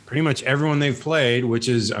pretty much everyone they've played, which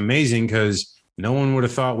is amazing because no one would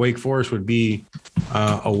have thought Wake Forest would be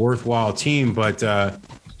a worthwhile team. But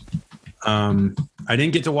I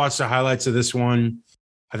didn't get to watch the highlights of this one.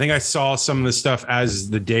 I think I saw some of the stuff as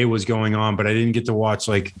the day was going on, but I didn't get to watch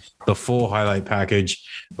the full highlight package.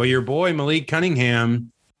 But your boy Malik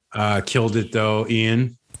Cunningham killed it though,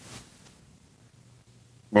 Ian.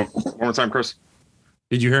 One more time, Chris.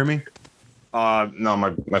 Did you hear me? No,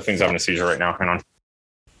 my thing's having a seizure right now. Hang on.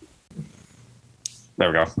 There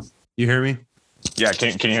we go. You hear me? Yeah.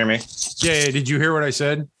 Can you hear me? Yeah. Did you hear what I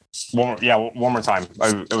said? One more time.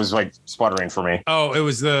 It was like sputtering for me. Oh, I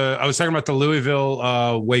was talking about the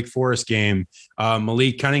Louisville Wake Forest game.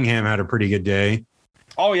 Malik Cunningham had a pretty good day.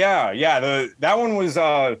 Oh yeah. That one was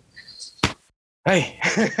hey.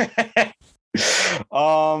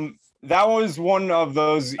 That was one of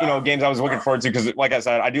those, games I was looking forward to because, like I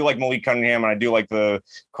said, I do like Malik Cunningham and I do like the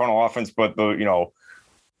Cardinal offense, but the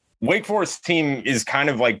Wake Forest team is kind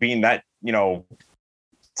of like being that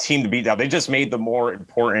team to beat down. They just made the more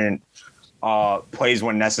important plays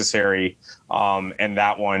when necessary, and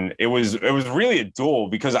that one it was really a duel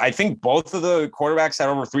because I think both of the quarterbacks had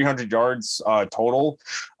over 300 yards total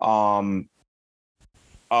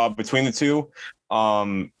between the two.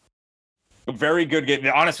 Very good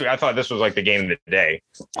game. Honestly, I thought this was like the game of the day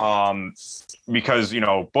because,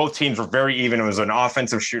 both teams were very even. It was an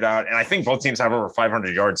offensive shootout. And I think both teams have over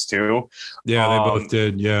 500 yards too. Yeah, they both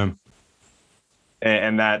did. Yeah.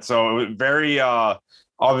 And that, so it was very,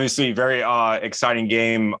 obviously very exciting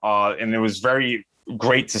game. And it was very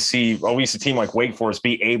great to see at least a team like Wake Forest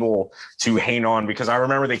be able to hang on because I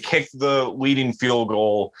remember they kicked the leading field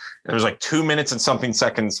goal. There was like 2 minutes and something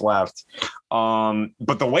seconds left.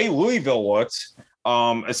 But the way Louisville looked,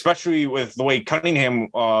 especially with the way Cunningham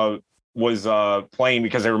was playing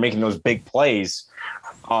because they were making those big plays,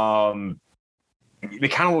 they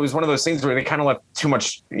kind of was one of those things where they kind of left too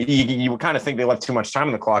much. You would kind of think they left too much time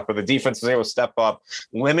on the clock, but the defense was able to step up,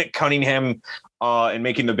 limit Cunningham and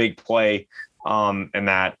making the big play. And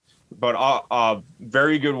that, but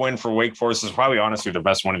very good win for Wake Forest. Is probably honestly the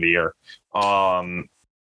best one of the year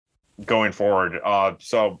going forward.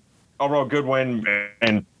 So overall good win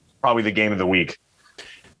and probably the game of the week.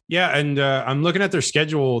 Yeah, and I'm looking at their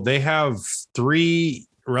schedule. They have 3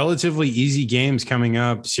 relatively easy games coming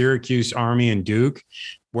up: Syracuse, Army, and Duke,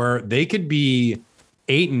 where they could be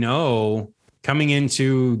 8-0 coming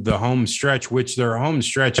into the home stretch, which their home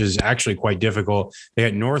stretch is actually quite difficult. They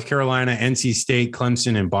had North Carolina, NC State,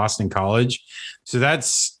 Clemson, and Boston College. So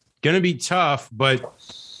that's going to be tough,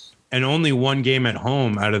 and only 1 game at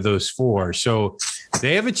home out of those 4. So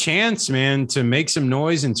they have a chance, man, to make some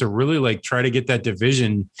noise and to really like try to get that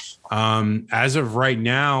division. As of right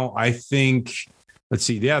now, I think, let's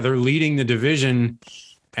see. Yeah, they're leading the division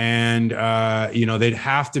and, they'd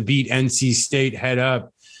have to beat NC State head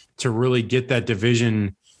up to really get that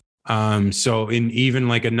division. So in even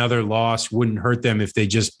like another loss wouldn't hurt them if they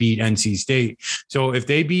just beat NC State. So if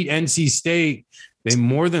they beat NC State, they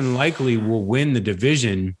more than likely will win the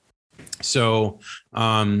division. So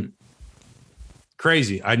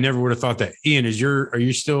crazy. I never would have thought that. Ian, are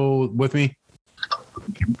you still with me?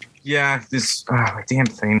 Yeah, this damn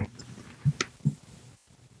thing.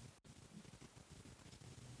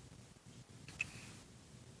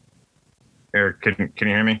 Eric, can you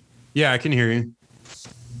hear me? Yeah, I can hear you.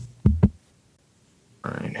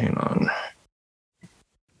 All right, hang on.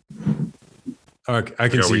 I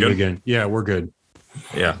can see you again. Yeah, we're good.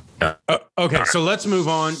 Yeah. Okay, right. So let's move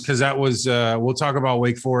on because that was we'll talk about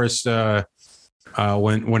Wake Forest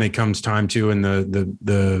when it comes time to and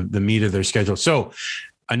the meat of their schedule. So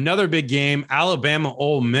another big game, Alabama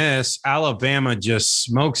Ole Miss. Alabama just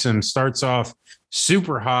smokes them. Starts off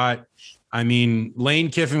super hot. I mean, Lane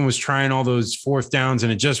Kiffin was trying all those 4th downs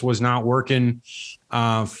and it just was not working.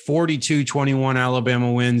 42-21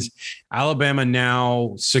 Alabama wins. Alabama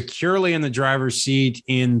now securely in the driver's seat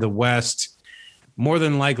in the West. More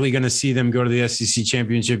than likely going to see them go to the SEC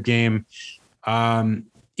championship game. Ian,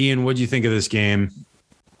 what do you think of this game?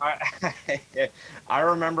 I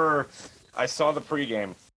remember I saw the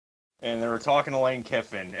pregame and they were talking to Lane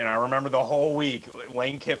Kiffin. And I remember the whole week,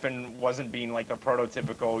 Lane Kiffin wasn't being like the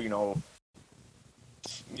prototypical,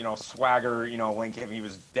 swagger, Lane Kiffin. He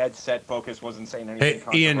was dead set focused, wasn't saying anything.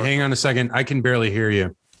 Hey, Ian, hang on a second. I can barely hear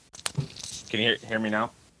you. Can you hear me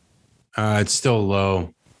now? It's still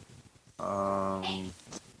low. Give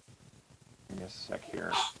me a sec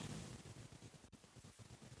here.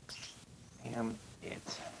 Damn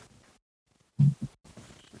it.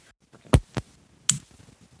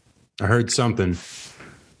 I heard something.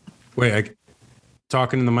 Wait,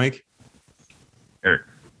 talking in the mic? Eric.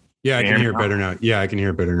 Yeah, I can hear better now. Yeah, I can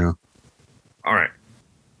hear better now. All right.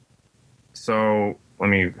 So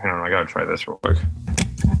hang on. I got to try this real quick.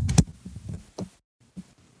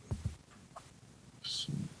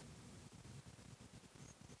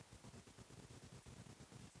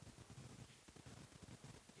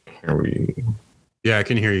 Yeah, I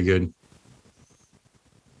can hear you good.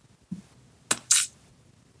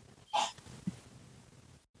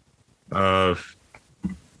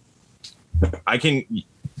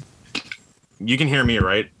 You can hear me,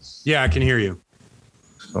 right? Yeah, I can hear you.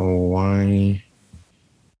 So why?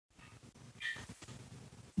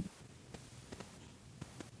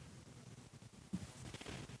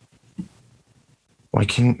 Why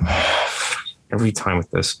can't every time with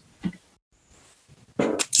this?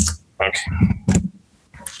 Okay.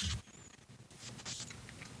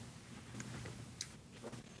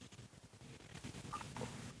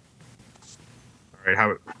 All right,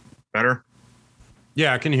 how better?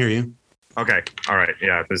 Yeah, I can hear you. Okay. All right.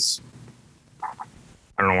 Yeah, this I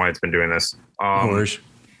don't know why it's been doing this. No worries.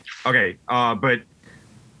 Okay. But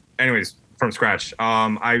anyways, from scratch.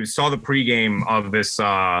 I saw the pregame of this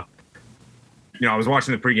I was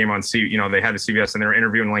watching the pregame on they had the CBS and they were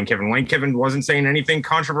interviewing Lane Kiffin. Lane Kiffin wasn't saying anything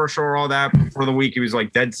controversial or all that for the week. He was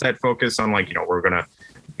like dead set focus on we're going to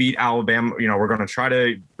beat Alabama. We're going to try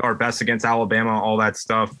to our best against Alabama, all that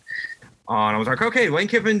stuff. And I was like, okay, Lane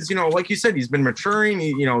Kiffin's, like you said, he's been maturing.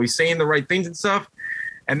 He's saying the right things and stuff.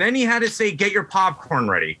 And then he had to say, get your popcorn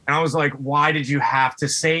ready. And I was like, why did you have to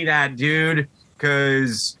say that, dude?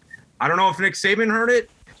 Because I don't know if Nick Saban heard it.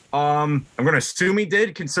 I'm going to assume he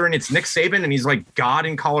did, considering it's Nick Saban and he's like God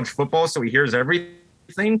in college football. So he hears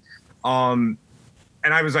everything. And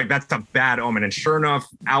I was like, that's a bad omen. And sure enough,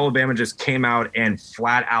 Alabama just came out and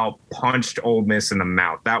flat out punched Ole Miss in the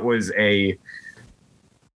mouth. That was a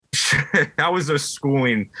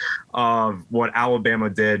schooling of what Alabama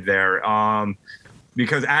did there.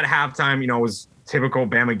 Because at halftime, it was typical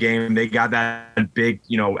Bama game. They got that big,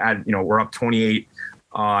 we're up 28,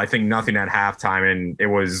 I think nothing at halftime, and it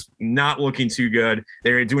was not looking too good.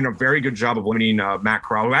 They were doing a very good job of limiting Matt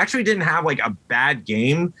Corral, who actually didn't have like a bad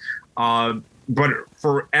game. But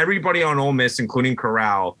for everybody on Ole Miss, including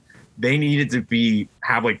Corral, they needed to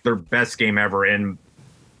have like their best game ever. And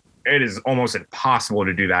it is almost impossible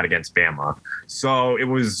to do that against Bama. So it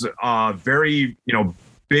was a very,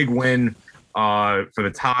 big win for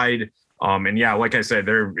the Tide. And yeah, like I said,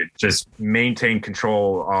 they're just maintain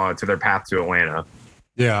control to their path to Atlanta.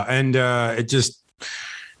 Yeah. And I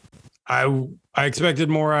expected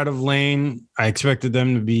more out of Lane. I expected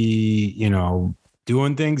them to be,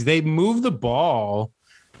 doing things. They moved the ball,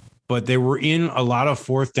 but they were in a lot of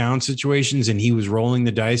fourth down situations and he was rolling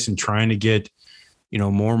the dice and trying to get,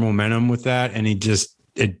 more momentum with that. And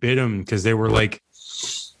it bit him because they were like,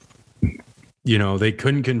 they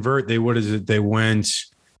couldn't convert. They went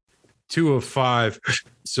 2 of 5.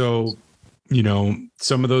 So,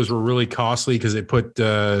 some of those were really costly because they put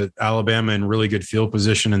Alabama in really good field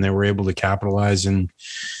position and they were able to capitalize, and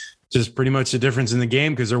just pretty much the difference in the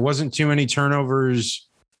game because there wasn't too many turnovers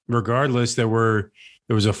regardless. There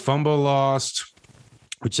was a fumble lost,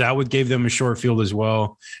 which that gave them a short field as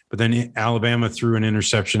well. But then Alabama threw an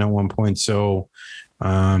interception at one point. So,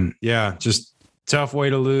 just tough way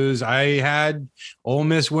to lose. I had Ole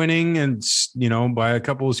Miss winning and, by a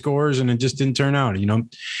couple of scores, and it just didn't turn out.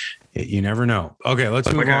 You never know. Okay, let's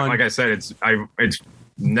move on. Like I said, it's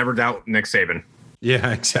never doubt Nick Saban.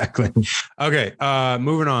 Yeah, exactly. Okay,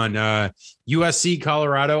 moving on. USC,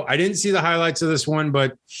 Colorado. I didn't see the highlights of this one,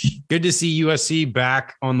 but good to see USC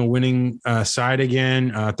back on the winning side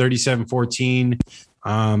again,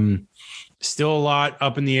 37-14. Still a lot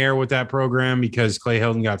up in the air with that program because Clay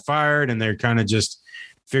Helton got fired and they're kind of just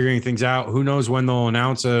figuring things out. Who knows when they'll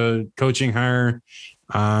announce a coaching hire?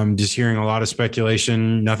 Just hearing a lot of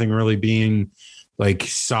speculation, nothing really being like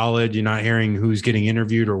solid. You're not hearing who's getting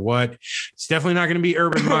interviewed or what. It's definitely not going to be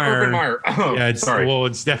Urban Meyer. Urban Meyer. Oh, yeah, sorry. Well,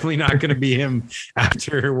 it's definitely not going to be him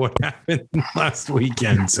after what happened last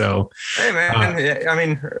weekend. So, hey man,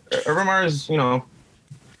 Urban Meyer's,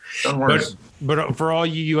 done worse. But for all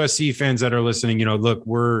you USC fans that are listening, look,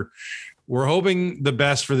 we're hoping the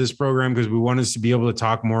best for this program because we want us to be able to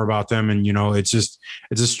talk more about them. And, it's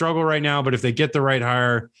a struggle right now, but if they get the right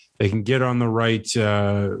hire, they can get on the right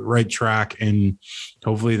track. And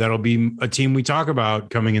hopefully that'll be a team we talk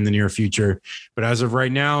about coming in the near future. But as of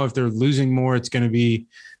right now, if they're losing more, it's going to be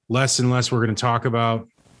less and less we're going to talk about.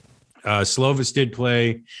 Slovis did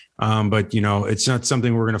play, but, it's not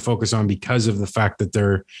something we're going to focus on because of the fact that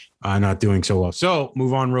they're not doing so well. So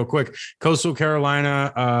move on real quick. Coastal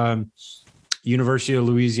Carolina, University of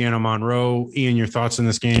Louisiana Monroe. Ian, your thoughts on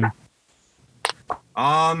this game?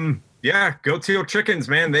 Yeah, go Teal Chickens,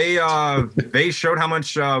 man. They showed how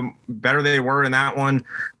much better they were in that one.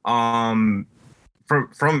 From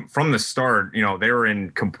the start, they were in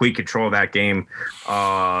complete control of that game.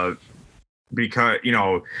 Because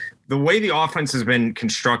the way the offense has been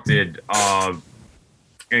constructed, and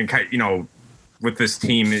with this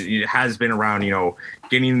team, it has been around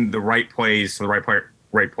getting the right plays to the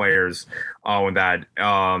right players. With that,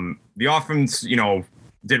 the offense,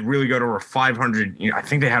 did really good, over 500. I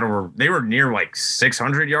think they were near like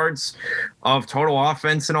 600 yards of total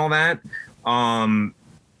offense and all that.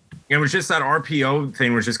 it was just that RPO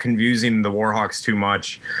thing was just confusing the Warhawks too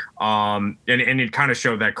much. And it kind of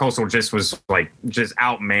showed that Coastal just was just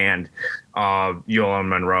outmanned ULM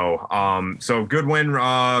Monroe. So good win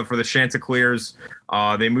for the Chanticleers.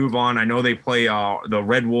 They move on. I know they play the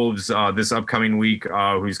Red Wolves this upcoming week,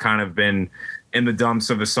 who's kind of been in the dumps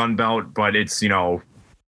of the Sun Belt, but it's,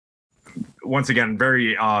 once again,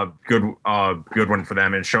 very good one for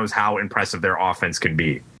them. It shows how impressive their offense can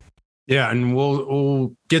be. Yeah, and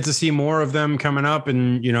we'll get to see more of them coming up,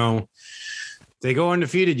 and they go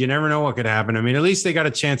undefeated. You never know what could happen. I mean, at least they got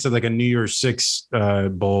a chance at like a New Year's Six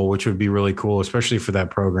bowl, which would be really cool, especially for that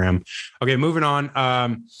program. Okay, moving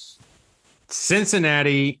on.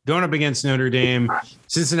 Cincinnati going up against Notre Dame.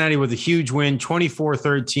 Cincinnati with a huge win,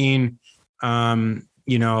 24-13.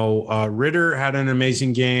 Ritter had an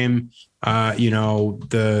amazing game.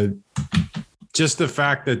 The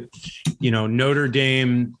fact that, Notre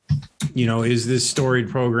Dame, is this storied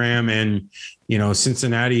program, and,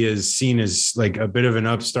 Cincinnati is seen as like a bit of an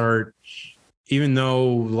upstart, even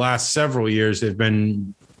though the last several years they've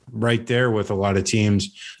been right there with a lot of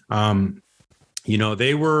teams.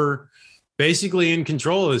 They were basically in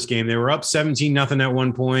control of this game. They were up 17-0 at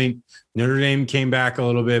one point. Notre Dame came back a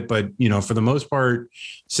little bit, but, for the most part,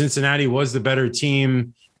 Cincinnati was the better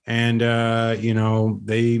team. And, I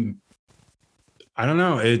don't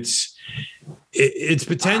know. It's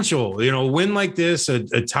potential, win like this,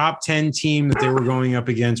 a top 10 team that they were going up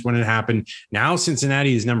against when it happened. Now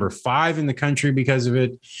Cincinnati is number 5 in the country because of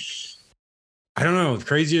it. I don't know.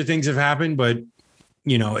 Crazier things have happened, but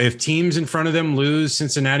if teams in front of them lose,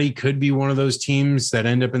 Cincinnati could be one of those teams that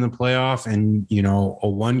end up in the playoff, and, a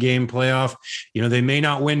 1-game playoff. They may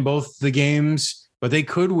not win both the games, but they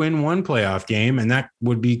could win one playoff game, and that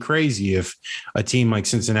would be crazy if a team like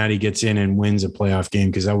Cincinnati gets in and wins a playoff game,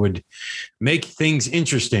 because that would make things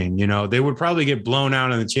interesting. They would probably get blown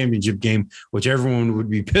out in the championship game, which everyone would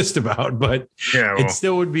be pissed about, but it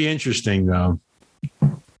still would be interesting, though.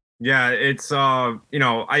 Yeah, it's I'm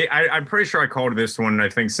pretty sure I called this one. I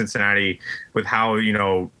think Cincinnati, with how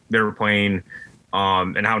they were playing,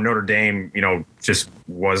 and how Notre Dame just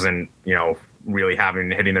wasn't really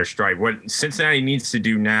hitting their stride. What Cincinnati needs to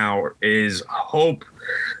do now is hope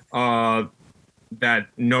that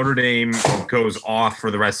Notre Dame goes off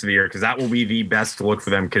for the rest of the year, because that will be the best look for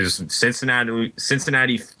them, because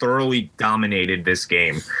Cincinnati thoroughly dominated this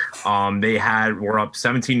game. Were up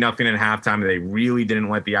 17-0 at halftime. They really didn't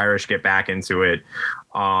let the Irish get back into it.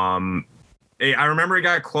 I remember it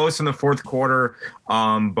got close in the fourth quarter,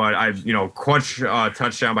 but clutch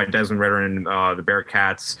touchdown by Desmond Ritter and the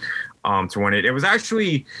Bearcats to win it. It was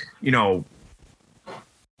actually,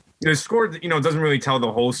 the score, doesn't really tell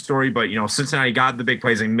the whole story, but, Cincinnati got the big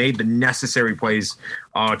plays and made the necessary plays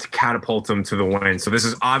to catapult them to the win. So this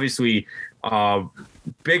is obviously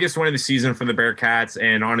biggest win of the season for the Bearcats,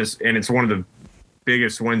 and it's one of the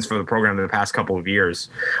biggest wins for the program in the past couple of years.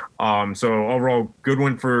 So overall, good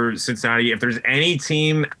win for Cincinnati. If there's any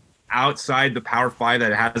team outside the Power 5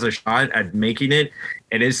 that has a shot at making it,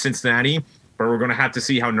 it is Cincinnati. But we're going to have to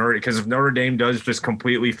see how because if Notre Dame does just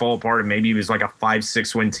completely fall apart and maybe it was like a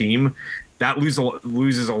 5-6 win team, that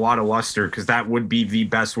loses a lot of luster, because that would be the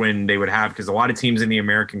best win they would have, because a lot of teams in the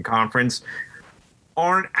American Conference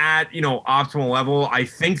aren't at optimal level. I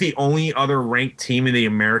think the only other ranked team in the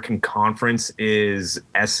American Conference is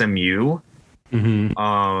SMU.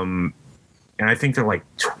 Mm-hmm. And I think they're like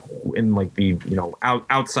in like the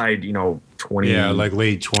outside 20, like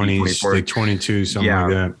late 20s, like 22, something like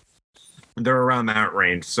that. They're around that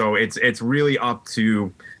range. So it's really up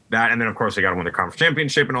to that. And then, of course, they got to win the conference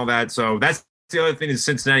championship and all that. So that's the other thing, is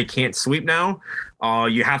Cincinnati can't sweep now.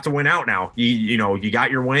 You have to win out now. You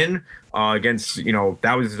got your win against,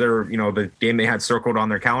 that was their, the game they had circled on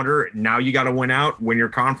their calendar. Now you got to win out, win your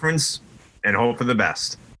conference, and hope for the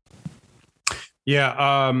best.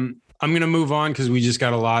 Yeah. I'm going to move on because we just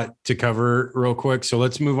got a lot to cover real quick. So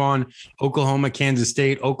let's move on. Oklahoma, Kansas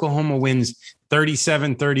State. Oklahoma wins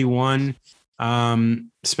 37-31.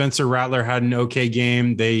 Spencer Rattler had an okay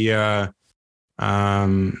game. They, it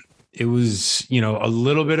was, a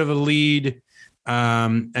little bit of a lead.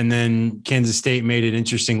 And then Kansas State made it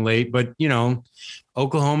interesting late, but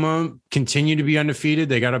Oklahoma continue to be undefeated.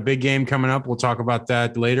 They got a big game coming up. We'll talk about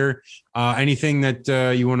that later. Anything that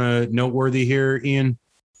you want to noteworthy here, Ian?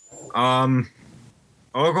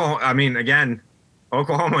 Oklahoma, I mean, again,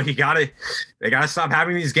 Oklahoma, they gotta stop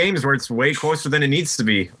having these games where it's way closer than it needs to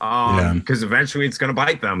be. Because eventually it's gonna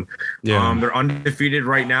bite them. Yeah. They're undefeated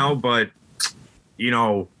right now, but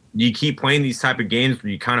you keep playing these type of games where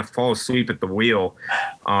you kind of fall asleep at the wheel,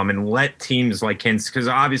 and let teams like Kansas, because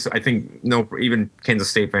obviously I think even Kansas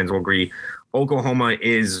State fans will agree, Oklahoma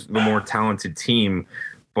is the more talented team,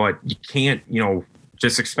 but you can't,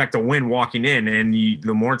 just expect a win walking in. And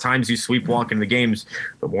the more times you sleepwalk in the games,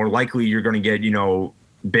 the more likely you're going to get,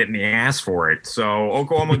 bit in the ass for it. So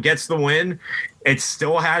Oklahoma gets the win. It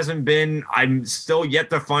still hasn't been, I'm still yet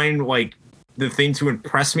to find like the thing to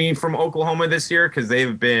impress me from Oklahoma this year, because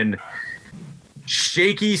they've been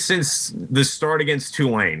shaky since the start against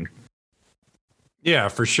Tulane. Yeah,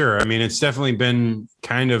 for sure. I mean, it's definitely been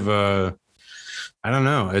kind of I don't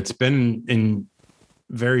know. It's been in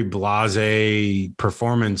very blasé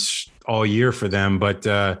performance all year for them, but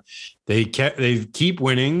they keep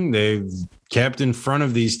winning. They've kept in front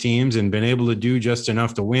of these teams and been able to do just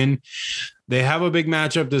enough to win. They have a big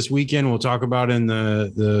matchup this weekend. We'll talk about in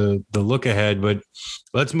the look ahead, but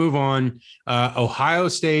let's move on. Ohio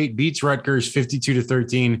State beats Rutgers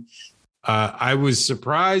 52-13. I was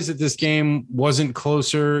surprised that this game wasn't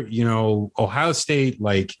closer. Ohio State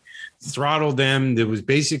like throttled them. There was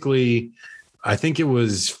basically, I think it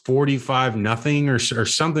was 45-0 or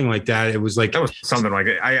something like that. It was like that was something like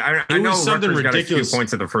it. I know something Rutgers ridiculous. Got a few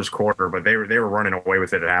points in the first quarter, but they were running away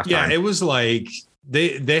with it at halftime. Yeah, it was like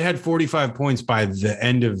they had 45 points by the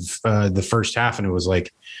end of the first half, and it was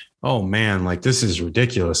like, oh man, like this is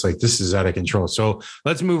ridiculous. Like this is out of control. So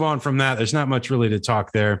let's move on from that. There's not much really to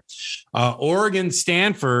talk there. Oregon,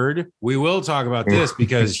 Stanford. We will talk about this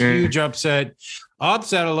because huge upset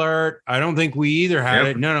alert. I don't think we either had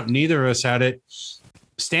it. No, neither of us had it.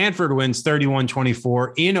 Stanford wins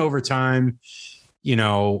 31-24 in overtime.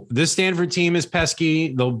 This Stanford team is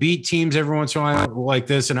pesky. They'll beat teams every once in a while like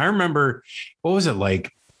this. And I remember, what was it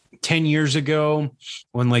like 10 years ago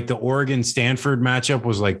when like the Oregon Stanford matchup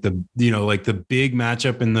was like the big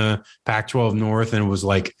matchup in the Pac-12 North. And it was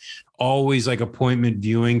like always like appointment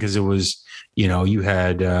viewing. Cause it was, you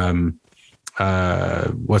had,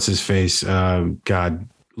 what's his face?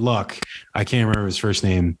 Luck. I can't remember his first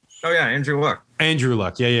name. Oh yeah. Andrew Luck.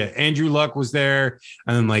 Yeah. Andrew Luck was there.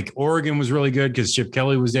 And then like Oregon was really good because Chip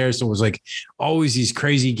Kelly was there. So it was like always these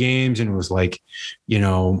crazy games. And it was like,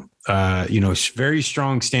 very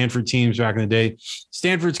strong Stanford teams back in the day.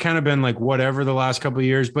 Stanford's kind of been like whatever the last couple of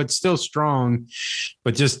years, but still strong.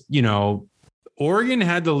 But just, Oregon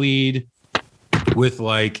had the lead with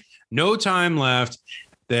like no time left.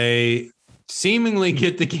 They seemingly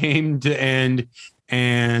get the game to end.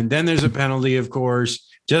 And then there's a penalty, of course,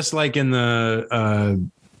 just like in the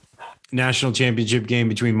national championship game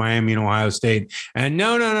between Miami and Ohio State. And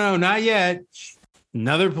no, not yet.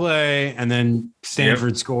 Another play, and then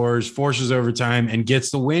Stanford scores, forces overtime, and gets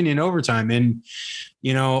the win in overtime. And,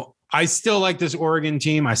 I still like this Oregon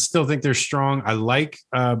team. I still think they're strong. I like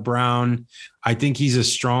Brown. I think he's a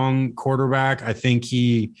strong quarterback. I think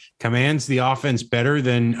he commands the offense better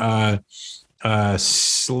than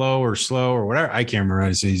slow or whatever. I can't remember how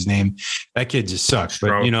to say his name. That kid just sucks.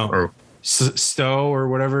 But, Stowe or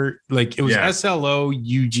whatever, like it was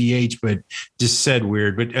SLOUGH, but just said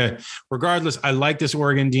weird. But regardless, I like this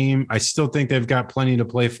Oregon team. I still think they've got plenty to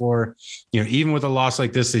play for. Even with a loss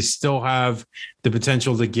like this, they still have the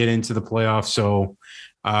potential to get into the playoffs. So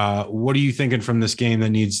what are you thinking from this game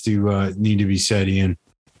that need to be said, Ian?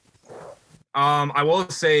 I will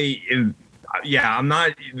say, I'm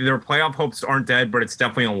not, their playoff hopes aren't dead, but it's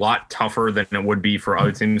definitely a lot tougher than it would be for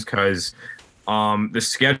other teams because the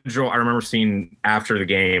schedule, I remember seeing after the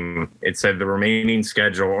game, it said the remaining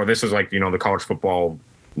schedule, or this is like, the college football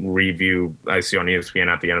review I see on ESPN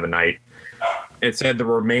at the end of the night. It said the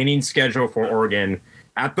remaining schedule for Oregon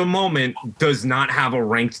at the moment does not have a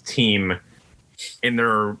ranked team in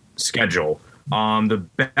their schedule. The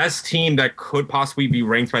best team that could possibly be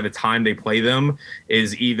ranked by the time they play them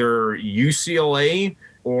is either UCLA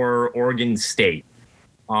or Oregon State.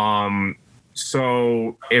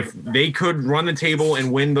 So if they could run the table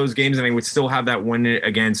and win those games, and they would still have that win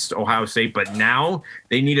against Ohio State. But now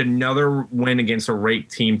they need another win against a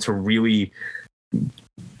ranked team to really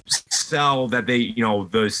sell that they,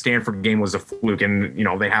 the Stanford game was a fluke, and,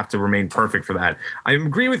 they have to remain perfect for that. I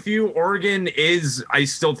agree with you. Oregon is, I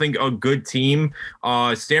still think, a good team.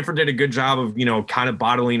 Stanford did a good job of, kind of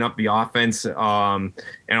bottling up the offense and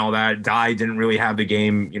all that. Dye didn't really have the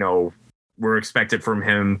game, were expected from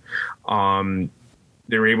him.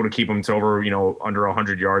 They were able to keep him to over, under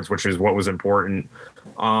 100 yards, which is what was important.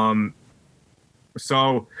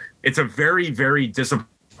 So it's a very, very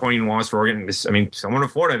disappointing loss for Oregon. Someone in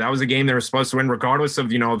Florida, that was a game they were supposed to win, regardless of,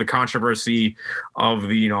 the controversy of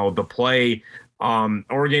the, the play.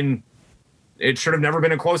 Oregon, it should have never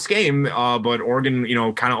been a close game, but Oregon,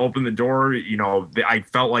 kind of opened the door. I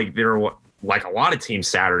felt like they were like a lot of teams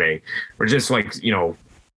Saturday were just like,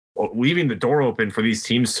 leaving the door open for these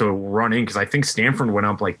teams to run in, because I think Stanford went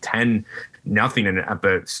up like 10 nothing at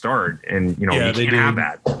the start. And, you Yeah, you can't have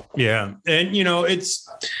that. Yeah. And,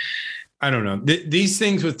 I don't know. These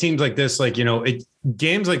things with teams like this, like,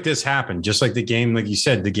 games like this happen, just like the game, like you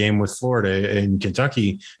said, the game with Florida and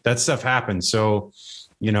Kentucky, that stuff happens. So,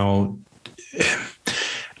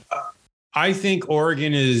 I think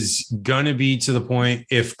Oregon is going to be to the point,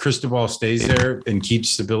 if Cristobal stays there and keeps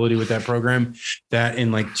stability with that program, that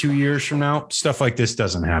in like 2 years from now, stuff like this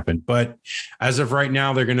doesn't happen. But as of right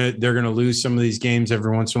now, they're going to lose some of these games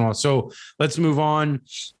every once in a while. So let's move on.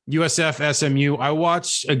 USF SMU. I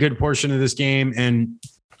watched a good portion of this game, and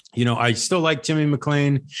I still like Timmy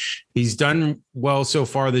McClain. He's done well so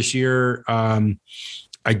far this year.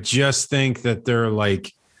 I just think that they're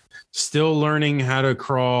like still learning how to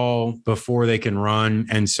crawl before they can run.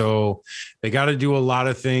 And so they got to do a lot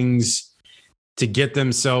of things to get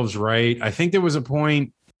themselves right. I think there was a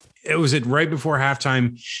point, it was right before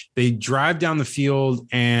halftime. They drive down the field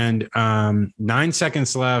and 9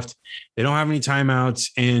 seconds left. They don't have any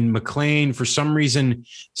timeouts. And McClain, for some reason,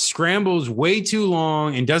 scrambles way too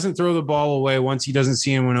long and doesn't throw the ball away once he doesn't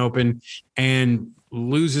see anyone open, and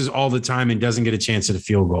loses all the time and doesn't get a chance at a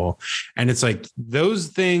field goal. And it's like those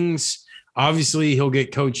things, obviously he'll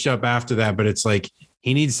get coached up after that, but it's like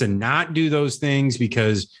he needs to not do those things,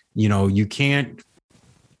 because, you can't,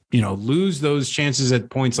 lose those chances at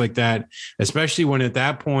points like that, especially when at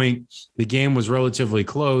that point the game was relatively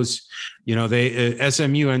close.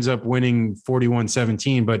 SMU ends up winning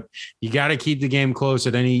 41-17, but you got to keep the game close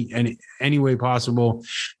at any way possible.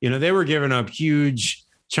 They were giving up huge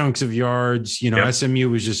chunks of yards. Yep. SMU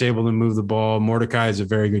was just able to move the ball. Mordecai is a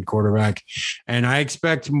very good quarterback. And I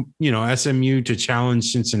expect, SMU to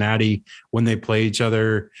challenge Cincinnati when they play each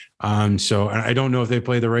other. So I don't know if they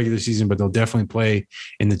play the regular season, but they'll definitely play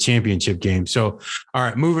in the championship game. So, all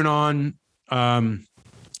right, moving on.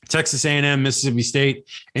 Texas A&M, Mississippi State,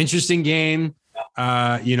 interesting game.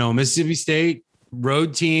 Mississippi State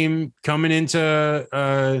road team coming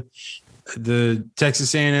into, the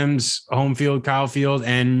Texas A&M's home field, Kyle Field,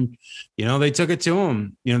 and they took it to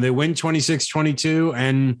them. They win 26-22,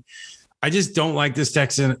 and I just don't like this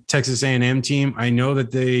Texas A&M team. I know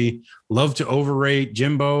that they love to overrate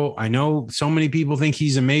Jimbo. I know so many people think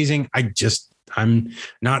he's amazing. I'm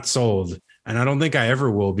not sold, and I don't think I ever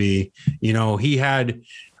will be. He had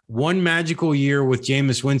one magical year with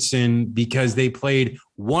Jameis Winston because they played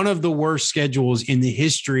one of the worst schedules in the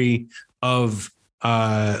history of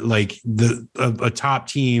a top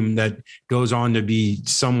team that goes on to be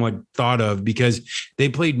somewhat thought of, because they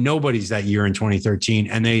played nobodies that year in 2013,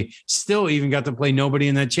 and they still even got to play nobody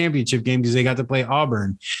in that championship game because they got to play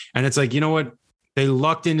Auburn. And it's like, what? They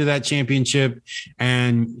lucked into that championship,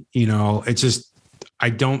 and it's just,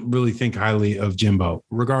 I don't really think highly of Jimbo.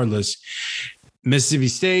 Regardless, Mississippi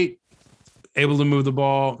State able to move the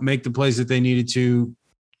ball, make the plays that they needed to,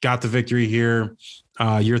 got the victory here.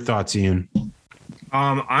 Your thoughts, Ian?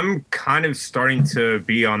 I'm kind of starting to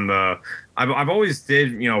be on I've always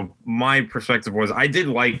did, my perspective was I did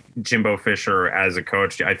like Jimbo Fisher as a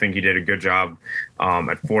coach. I think he did a good job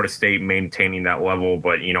at Florida State maintaining that level,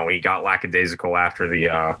 but he got lackadaisical after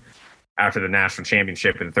the national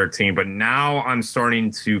championship in 2013. But now I'm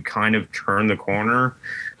starting to kind of turn the corner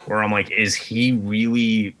where I'm like, is he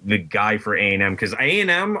really the guy for A&M? Because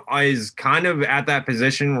A&M is kind of at that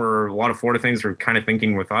position where a lot of Florida things are kind of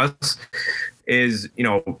thinking with us is,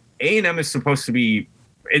 A&M is supposed to be,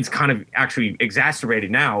 it's kind of actually exacerbated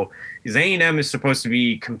now, is A&M is supposed to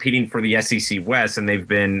be competing for the SEC West, and they've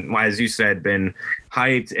been, as you said, been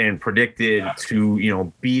hyped and predicted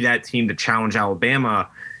to, be that team to challenge Alabama.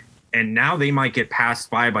 And now they might get passed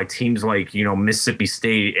by teams like, Mississippi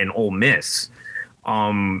State and Ole Miss.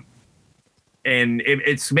 And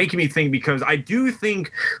it's making me think, because I do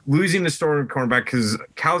think losing the starting cornerback, because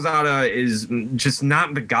Calzada is just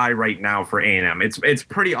not the guy right now for A&M. It's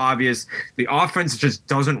pretty obvious. The offense just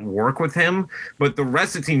doesn't work with him, but the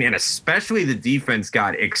rest of the team, and especially the defense,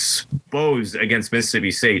 got exposed against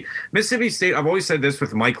Mississippi State. Mississippi State, I've always said this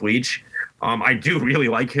with Mike Leach. I do really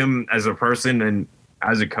like him as a person and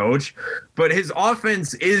as a coach, but his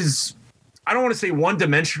offense is, I don't want to say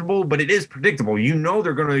one-dimensional, but it is predictable.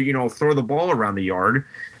 They're going to, throw the ball around the yard.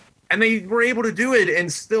 And they were able to do it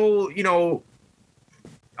and still,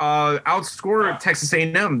 outscore Texas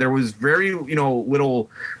A&M. There was very, little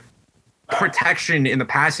protection in the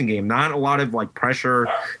passing game. Not a lot of, pressure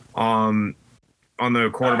on the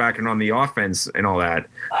quarterback and on the offense and all that.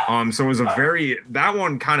 So it was that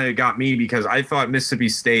one kind of got me, because I thought Mississippi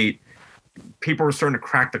State people are starting to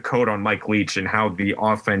crack the code on Mike Leach and how the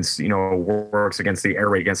offense, works against the air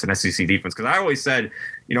raid against an SEC defense. Because I always said,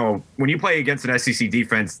 when you play against an SEC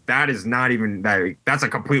defense, that is not even that. That's a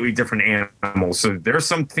completely different animal. So there's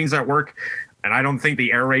some things that work, and I don't think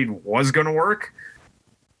the air raid was going to work.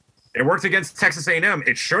 It worked against Texas A&M.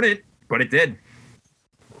 It shouldn't, but it did.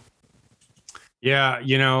 Yeah,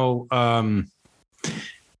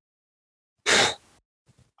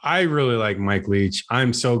 I really like Mike Leach.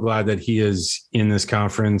 I'm so glad that he is in this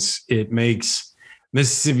conference. It makes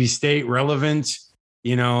Mississippi State relevant,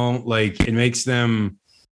 it makes them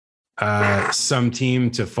some team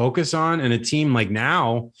to focus on. And a team like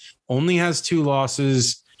now only has 2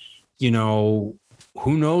 losses. Who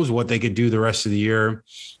knows what they could do the rest of the year.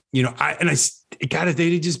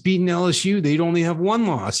 They just beaten LSU. They'd only have 1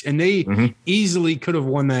 loss, and they easily could have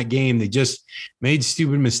won that game. They just made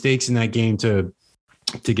stupid mistakes in that game to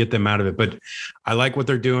get them out of it. But I like what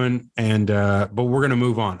they're doing, and but we're going to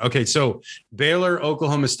move on. Okay, so Baylor,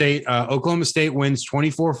 Oklahoma State. Oklahoma State wins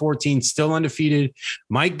 24-14, still undefeated.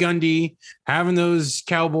 Mike Gundy having those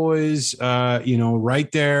Cowboys,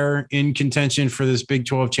 right there in contention for this Big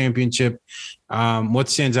 12 championship. What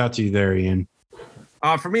stands out to you there, Ian?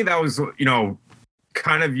 For me, that was,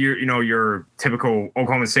 kind of your typical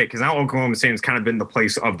Oklahoma State, because now Oklahoma State has kind of been the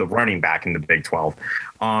place of the running back in the Big 12.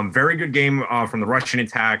 Very good game from the rushing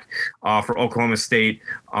attack for Oklahoma State.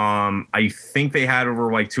 I think they had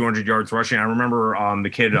over like 200 yards rushing. I remember the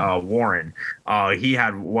kid Warren. He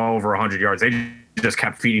had well over 100 yards. They just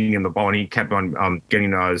kept feeding him the ball, and he kept on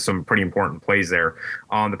getting some pretty important plays there.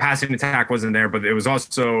 The passing attack wasn't there, but it was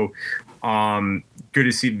also good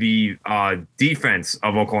to see the defense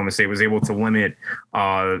of Oklahoma State was able to limit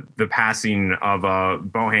the passing of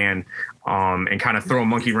Bohan and kind of throw a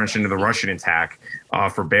monkey wrench into the rushing attack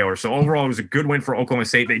for Baylor. So overall, it was a good win for Oklahoma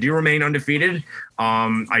State. They do remain undefeated.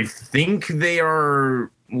 I think they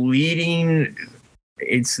are leading.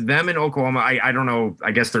 It's them and Oklahoma. I don't know.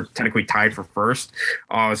 I guess they're technically tied for first.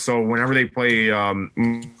 So whenever they play,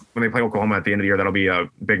 when they play Oklahoma at the end of the year, that'll be a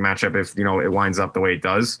big matchup if it lines up the way it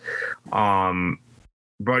does.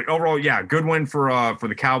 But overall, yeah, good win for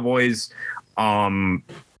the Cowboys. I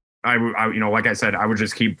like I said, I would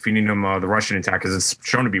just keep feeding them the rushing attack because it's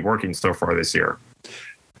shown to be working so far this year.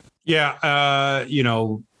 Yeah,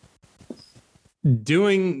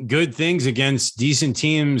 doing good things against decent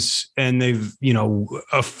teams, and they've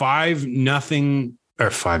a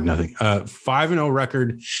 5-0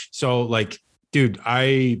 record. So dude,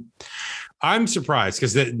 I'm surprised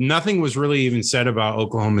because nothing was really even said about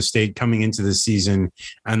Oklahoma State coming into the season,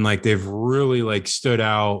 and they've really stood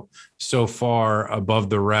out so far above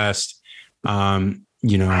the rest. I'm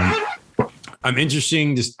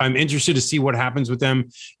interested to see what happens with them.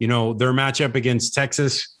 Their matchup against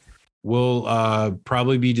Texas will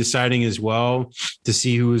probably be deciding as well to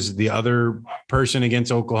see who is the other person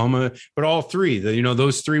against Oklahoma. But all three,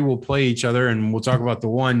 those 3 will play each other, and we'll talk about the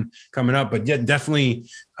one coming up. But yeah, definitely,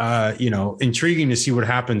 intriguing to see what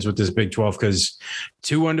happens with this Big 12 because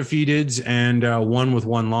 2 undefeateds and 1 with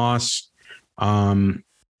 1 loss.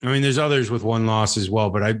 There's others with 1 loss as well,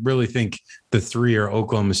 but I really think the 3 are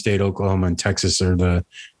Oklahoma State, Oklahoma, and Texas are the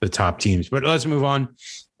top teams. But let's move on.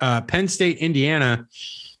 Penn State, Indiana.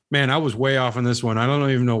 Man, I was way off on this one. I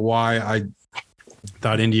don't even know why I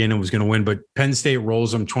thought Indiana was going to win, but Penn State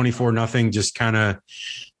rolls them 24-0, just kind of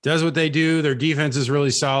does what they do. Their defense is really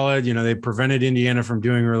solid. They prevented Indiana from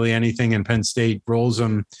doing really anything, and Penn State rolls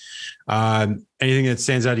them. Anything that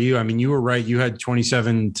stands out to you? You were right. You had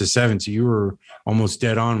 27-7, so you were almost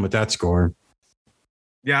dead on with that score.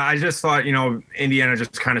 Yeah, I just thought, Indiana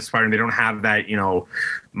just kind of spiraling. They don't have that,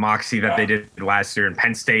 moxie that they did last year. And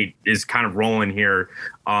Penn State is kind of rolling here.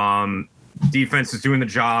 Defense is doing the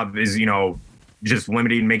job, is, just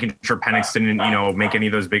limiting, making sure Penix didn't, make any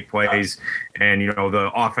of those big plays. And,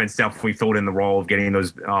 the offense definitely filled in the role of getting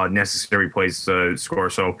those necessary plays to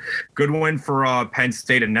score. So good win for Penn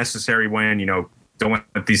State, a necessary win. Don't let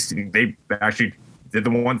they actually did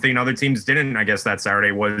the one thing other teams didn't, I guess, that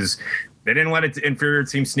Saturday was they didn't let an inferior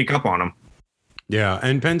team sneak up on them. Yeah.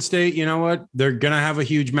 And Penn State, you know what? They're going to have a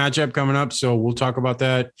huge matchup coming up. So we'll talk about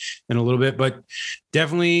that in a little bit, but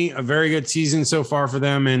definitely a very good season so far for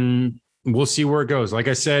them. And we'll see where it goes. Like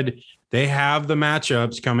I said, they have the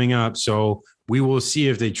matchups coming up. So we will see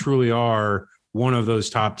if they truly are one of those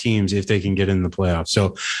top teams, if they can get in the playoffs.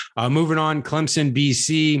 So moving on, Clemson,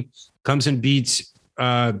 BC. Clemson beats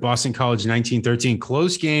Boston College 19-13.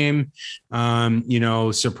 Close game,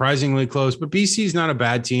 surprisingly close, but BC is not a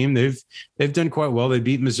bad team. They've done quite well. They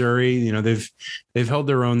beat Missouri. They've held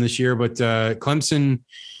their own this year, but Clemson,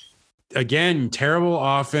 again, terrible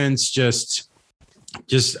offense, just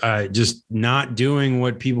just not doing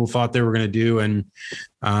what people thought they were going to do. And,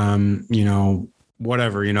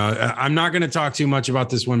 whatever, I'm not going to talk too much about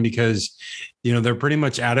this one because, they're pretty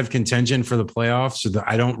much out of contention for the playoffs. So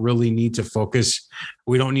I don't really need to focus.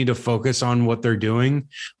 We don't need to focus on what they're doing.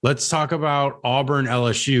 Let's talk about Auburn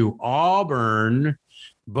LSU. Auburn,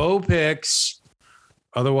 Bo Picks,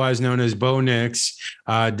 otherwise known as Bo Nix,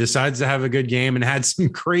 decides to have a good game and had some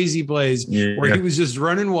crazy plays where he was just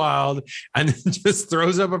running wild and then just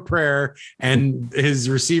throws up a prayer and his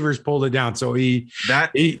receivers pulled it down. So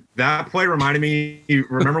that play reminded me,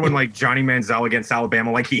 remember when like Johnny Manziel against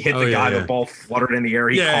Alabama, like he hit the guy, the ball fluttered in the air,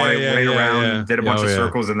 he caught it, ran around, did a bunch of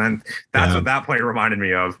circles, and then that's what that play reminded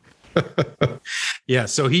me of.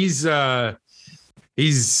 So he's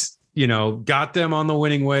got them on the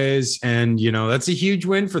winning ways. And, that's a huge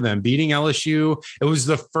win for them, beating LSU. It was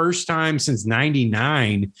the first time since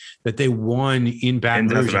 99 that they won in Baton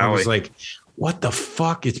Rouge. I was like, what the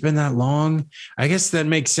fuck? It's been that long. I guess that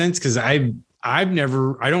makes sense because I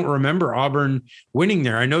don't remember Auburn winning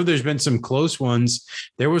there. I know there's been some close ones.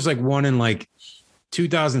 There was like one in like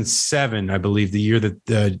 2007, I believe, the year that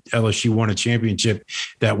the LSU won a championship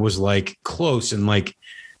that was like close. And like,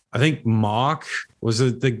 I think Mock was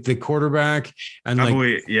the quarterback, and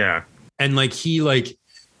and like he like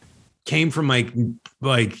came from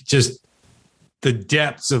like just the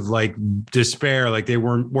depths of like despair, like they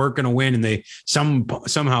weren't going to win, and they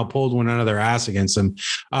somehow pulled one out of their ass against them.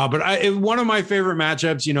 But one of my favorite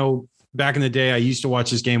matchups, back in the day, I used to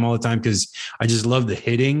watch this game all the time because I just love the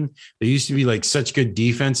hitting. There used to be like such good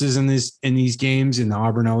defenses in these games, in the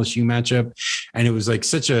Auburn LSU matchup. And it was like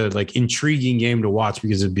such a like intriguing game to watch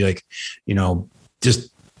because it'd be like,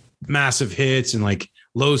 just massive hits and like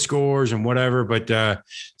low scores and whatever, but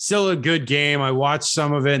still a good game. I watched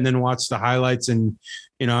some of it and then watched the highlights, and,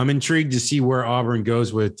 I'm intrigued to see where Auburn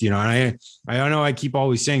goes with, and I know I keep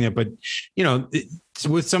always saying that, but,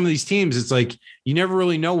 with some of these teams, it's like, you never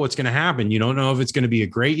really know what's going to happen. You don't know if it's going to be a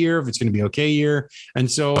great year, if it's going to be okay year. And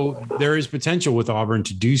so there is potential with Auburn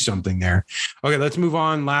to do something there. Okay, let's move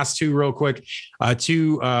on. Last two real quick.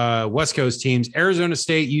 Two West Coast teams, Arizona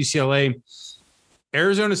State, UCLA.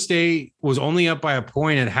 Arizona State was only up by a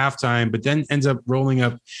point at halftime, but then ends up rolling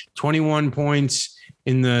up 21 points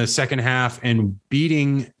in the second half and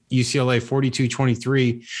beating UCLA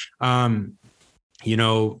 42-23.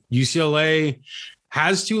 UCLA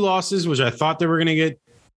has two losses, which I thought they were going to get,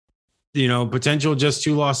 potential just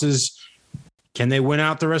two losses. Can they win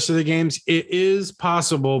out the rest of the games? It is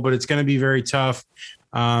possible, but it's going to be very tough.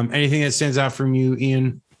 Anything that stands out from you,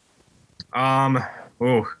 Ian? That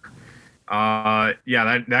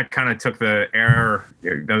kind of took the air.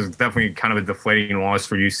 That was definitely kind of a deflating loss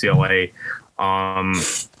for UCLA.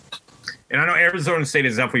 And I know Arizona State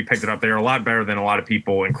has definitely picked it up. They're a lot better than a lot of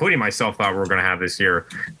people, including myself, thought we were going to have this year.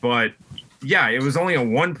 But yeah, it was only a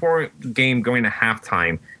 1-point game going to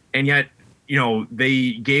halftime. And yet,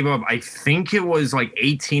 they gave up, I think it was like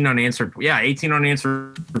 18 unanswered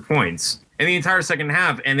points in the entire second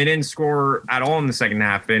half. And they didn't score at all in the second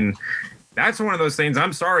half. And that's one of those things.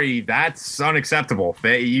 I'm sorry, that's unacceptable.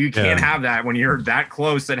 You can't have that when you're that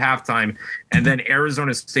close at halftime, and then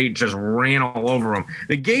Arizona State just ran all over them.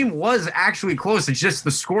 The game was actually close. It's just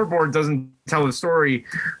the scoreboard doesn't tell the story,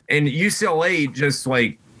 and UCLA just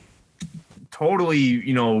like totally,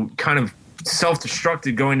 kind of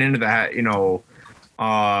self-destructed going into that,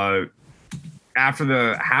 after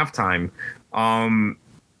the halftime.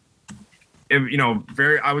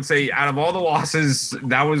 I would say out of all the losses,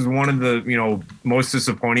 that was one of the, most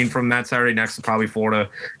disappointing from that Saturday, next to probably Florida,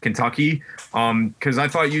 Kentucky. Because I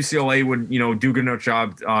thought UCLA would, do a good enough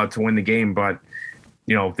job to win the game, but,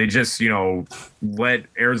 they just, let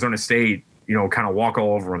Arizona State, kind of walk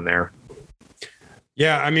all over them there.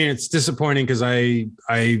 Yeah, I mean, it's disappointing because the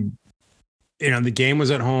game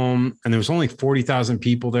was at home and there was only 40,000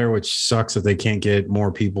 people there, which sucks that they can't get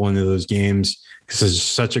more people into those games. This is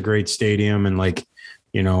such a great stadium, and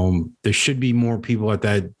there should be more people at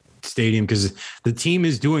that stadium because the team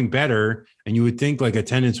is doing better, and you would think like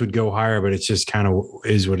attendance would go higher, but it's just kind of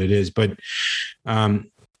is what it is. But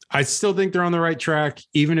I still think they're on the right track.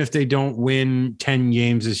 Even if they don't win 10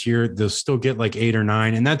 games this year, they'll still get like 8 or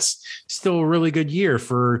 9. And that's still a really good year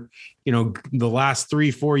for, the last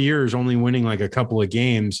 3-4 years, only winning like a couple of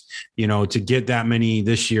games, to get that many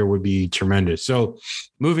this year would be tremendous. So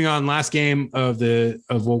moving on, last game of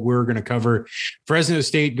what we're going to cover, Fresno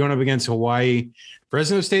State going up against Hawaii.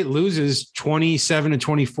 Fresno State loses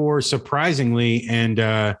 27-24, surprisingly. And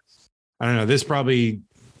I don't know, this probably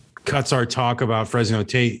cuts our talk about Fresno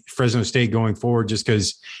State going forward, just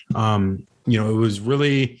because, it was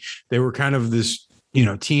really, they were kind of this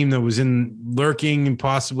team that was in lurking and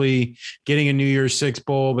possibly getting a New Year's Six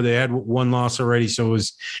bowl, but they had one loss already. So it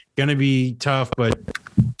was going to be tough, but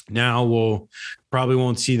now we'll probably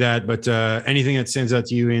won't see that. But anything that stands out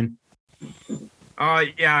to you, Ian?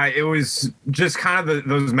 Yeah, it was just kind of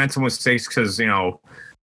those mental mistakes because,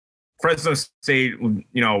 Fresno State,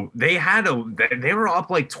 they were up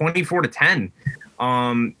like 24-10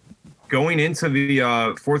 going into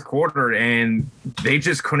the fourth quarter, and they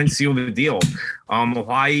just couldn't seal the deal.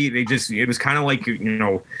 Hawaii, it was kind of like,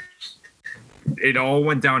 it all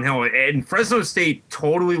went downhill. And Fresno State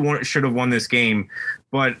totally should have won this game,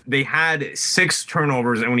 but they had 6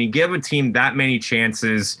 turnovers. And when you give a team that many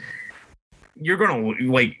chances, you're going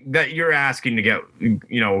to you're asking to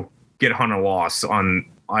get Hunter loss on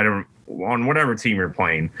whatever team you're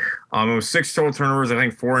playing. It was 6 total turnovers, I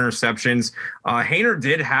think 4 interceptions.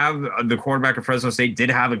 Haener the quarterback of Fresno State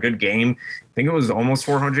did have a good game. I think it was almost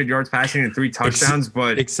 400 yards passing and 3 touchdowns,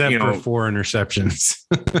 but except for 4 interceptions.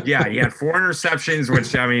 Yeah, he had 4 interceptions,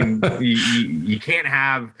 which you can't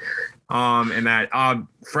have. And that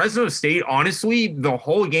Fresno State, honestly, the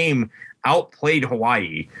whole game outplayed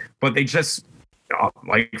Hawaii, but they just,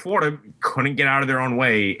 like Florida, couldn't get out of their own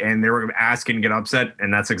way, and they were asking to get upset,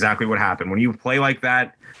 and that's exactly what happened. When you play like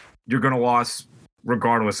that, you're going to lose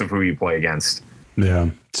regardless of who you play against. Yeah,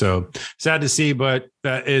 so sad to see, but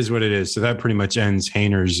that is what it is. So that pretty much ends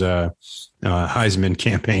Haener's Heisman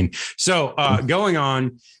campaign. So going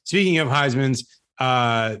on, speaking of Heisman's,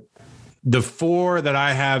 the 4 that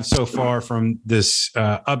I have so far from this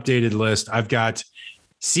updated list, I've got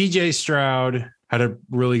CJ Stroud, had a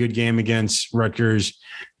really good game against Rutgers.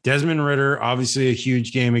 Desmond Ridder, obviously a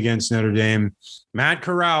huge game against Notre Dame. Matt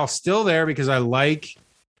Corral, still there because I like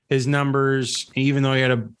his numbers, even though he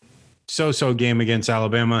had a so-so game against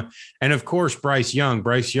Alabama. And, of course, Bryce Young.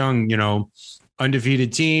 Bryce Young,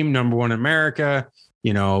 undefeated team, number 1 in America,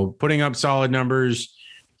 putting up solid numbers,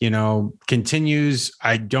 continues.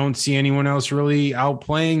 I don't see anyone else really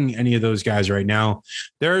outplaying any of those guys right now.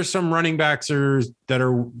 There are some running backs that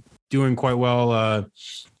are doing quite well.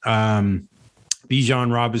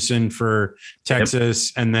 Bijan Robinson for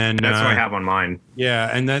Texas. Yep. And then that's what I have on mine. Yeah.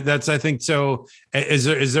 And that's, I think so.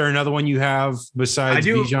 Is there another one you have besides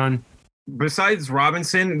Bijan? Besides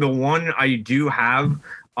Robinson, the one I do have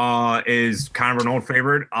is kind of an old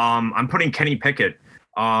favorite. I'm putting Kenny Pickett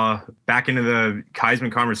back into the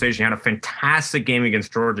Heisman conversation. He had a fantastic game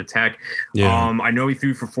against Georgia Tech. Yeah. I know he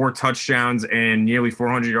threw for 4 touchdowns and nearly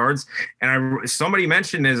 400 yards. And somebody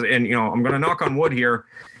mentioned this, and I'm going to knock on wood here.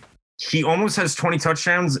 He almost has 20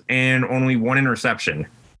 touchdowns and only 1 interception.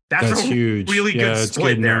 That's a huge, really good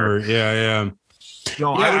split good there. Yeah.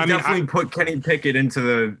 I would definitely put Kenny Pickett into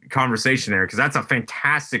the conversation there because that's a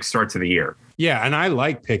fantastic start to the year. Yeah, and I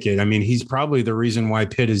like Pickett. I mean, he's probably the reason why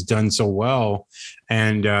Pitt has done so well.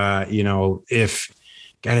 And,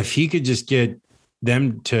 if he could just get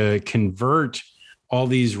them to convert all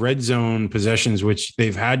these red zone possessions, which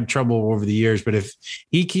they've had trouble over the years, but if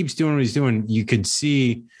he keeps doing what he's doing, you could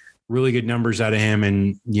see really good numbers out of him,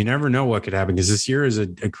 and you never know what could happen because this year is a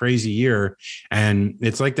crazy year, and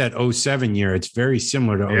it's like that 07 year. It's very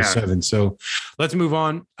similar to 07. So let's move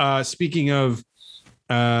on. Speaking of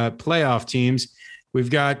playoff teams,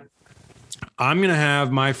 I'm going to have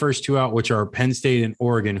my first 2 out, which are Penn State and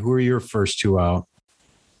Oregon. Who are your first 2 out?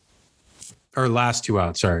 Or last 2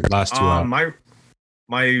 out. Sorry. Last 2 out.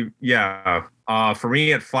 For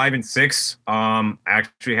me at 5 and 6, I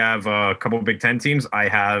actually have a couple of Big Ten teams. I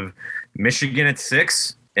have Michigan at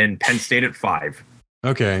 6 and Penn State at 5.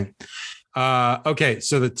 Okay.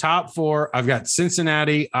 So the top 4, I've got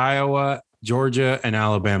Cincinnati, Iowa, Georgia, and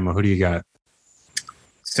Alabama. Who do you got?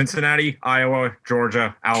 Cincinnati, Iowa,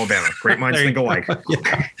 Georgia, Alabama. Great minds think alike.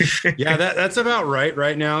 Yeah, that's about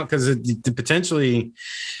right now because it potentially –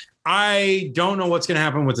 I don't know what's going to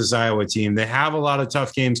happen with this Iowa team. They have a lot of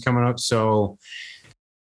tough games coming up. So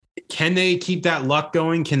can they keep that luck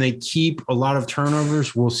going? Can they keep a lot of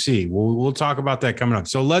turnovers? We'll see. We'll talk about that coming up.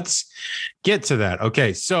 So let's get to that.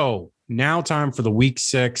 Okay. So now time for the week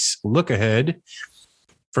 6 look ahead.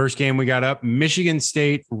 First game we got up, Michigan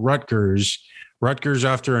State, Rutgers. Rutgers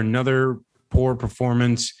after another poor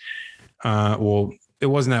performance. It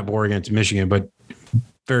wasn't that poor against Michigan, but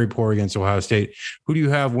very poor against Ohio State. Who do you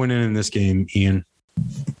have winning in this game, Ian?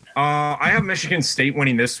 I have Michigan State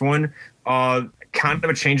winning this one. Kind of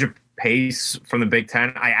a change of pace from the Big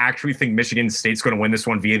Ten. I actually think Michigan State's going to win this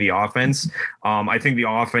one via the offense. I think the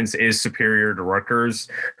offense is superior to Rutgers,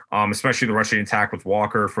 especially the rushing attack with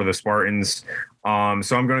Walker for the Spartans. So I'm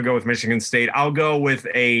going to go with Michigan State. I'll go with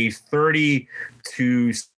a 30-17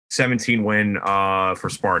 win for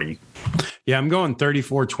Sparty. Yeah, I'm going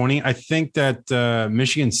 34-20. I think that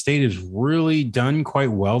Michigan State has really done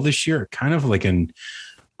quite well this year, kind of like an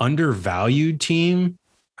undervalued team.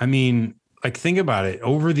 I mean, like, think about it.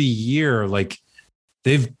 Over the year, like,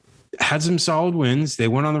 they've had some solid wins. They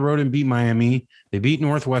went on the road and beat Miami. They beat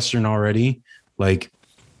Northwestern already. Like,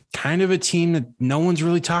 kind of a team that no one's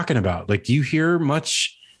really talking about. Like, do you hear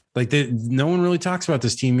much? Like, no one really talks about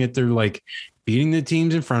this team yet. They're like beating the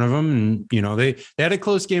teams in front of them. And, you know, they had a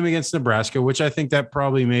close game against Nebraska, which I think that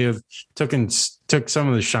probably may have took some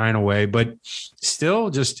of the shine away, but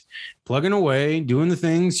still just plugging away, doing the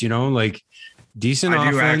things, you know, like decent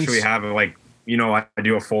offense. I do actually have like, you know, I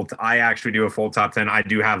actually do a full top 10. I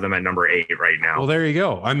do have them at number 8 right now. Well, there you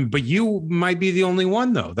go. But you might be the only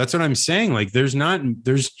one though. That's what I'm saying. Like there's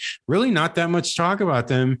really not that much talk about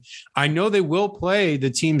them. I know they will play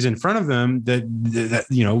the teams in front of them that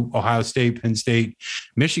you know, Ohio State, Penn State,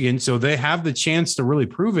 Michigan. So they have the chance to really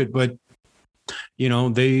prove it. But you know,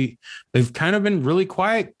 they've kind of been really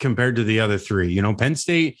quiet compared to the other three. You know, Penn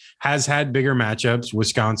State has had bigger matchups,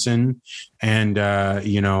 Wisconsin, and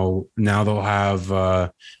you know, now they'll have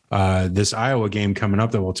this Iowa game coming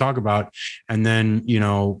up that we'll talk about. And then, you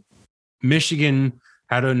know, Michigan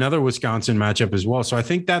had another Wisconsin matchup as well. So I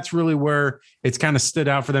think that's really where it's kind of stood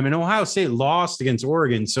out for them. And Ohio State lost against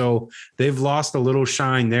Oregon, so they've lost a little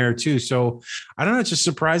shine there too. So I don't know, it's just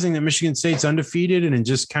surprising that Michigan State's undefeated and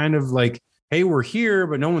just kind of like, hey, we're here,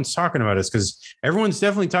 but no one's talking about us, because everyone's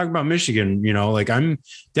definitely talking about Michigan. You know, like I'm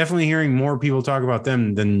definitely hearing more people talk about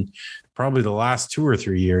them than probably the last 2 or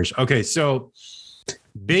 3 years. Okay, so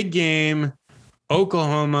big game,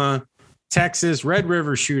 Oklahoma, Texas, Red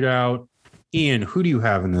River shootout. Ian, who do you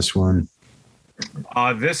have in this one?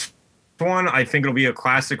 This one, I think it'll be a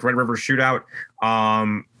classic Red River shootout.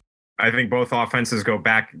 I think both offenses go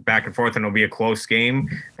back and forth, and it'll be a close game.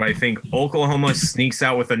 But I think Oklahoma sneaks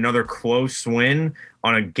out with another close win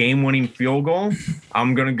on a game-winning field goal.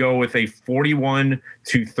 I'm going to go with a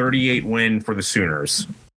 41-38 win for the Sooners.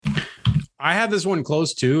 I have this one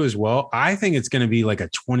close too as well. I think it's going to be like a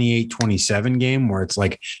 28-27 game where it's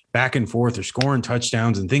like back and forth or scoring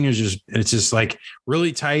touchdowns and it's just like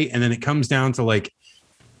really tight. And then it comes down to like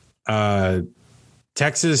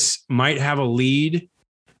Texas might have a lead,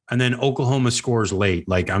 and then Oklahoma scores late.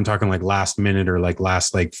 Like I'm talking like last minute or like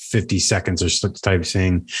last like 50 seconds or type of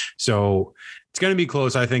thing. So it's going to be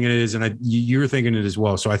close. I think it is. And you're thinking it as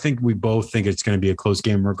well. So I think we both think it's going to be a close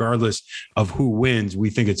game, regardless of who wins. We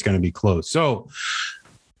think it's going to be close. So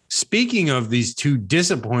speaking of these two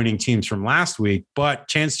disappointing teams from last week, but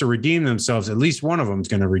chance to redeem themselves, at least one of them is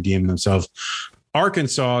going to redeem themselves.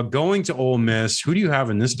 Arkansas going to Ole Miss. Who do you have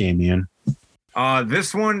in this game, Ian?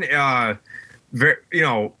 This one,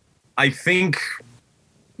 I think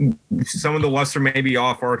some of the luster may be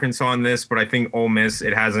off Arkansas on this, but I think Ole Miss,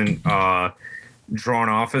 it hasn't drawn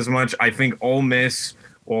off as much. I think Ole Miss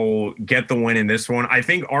will get the win in this one. I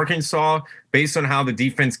think Arkansas, based on how the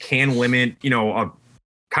defense can limit, a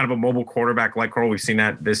kind of a mobile quarterback like Carl, we've seen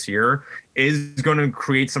that this year, is going to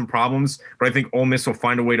create some problems. But I think Ole Miss will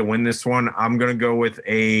find a way to win this one. I'm going to go with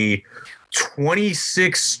a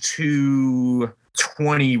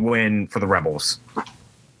 26-20 win for the Rebels.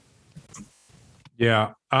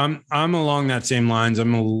 Yeah, I'm along that same lines.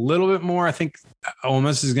 I'm a little bit more. I think Ole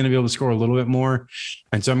Miss is going to be able to score a little bit more.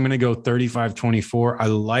 And so I'm going to go 35-24. I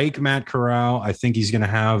like Matt Corral. I think he's going to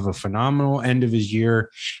have a phenomenal end of his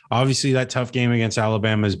year. Obviously, that tough game against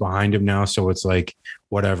Alabama is behind him now, so it's like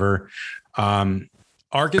whatever.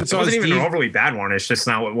 Arkansas, it wasn't even an overly bad one. It's just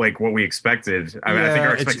not like what we expected. I think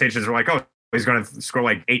our expectations were like, oh, he's going to score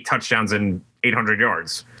like 8 touchdowns and 800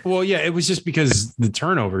 yards. Well, yeah, it was just because the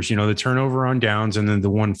turnovers, the turnover on downs and then the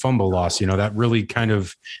one fumble loss, that really kind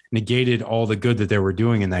of negated all the good that they were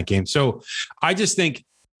doing in that game. So I just think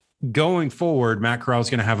going forward, Matt Corral is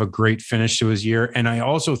going to have a great finish to his year. And I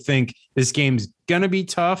also think this game's going to be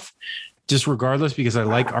tough just regardless, because I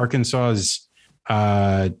like Arkansas's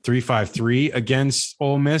 3-5-3 against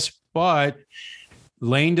Ole Miss, but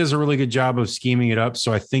Lane does a really good job of scheming it up.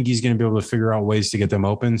 So I think he's going to be able to figure out ways to get them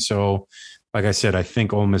open. So like I said, I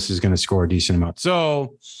think Ole Miss is going to score a decent amount.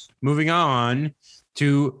 So moving on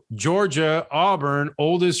to Georgia, Auburn,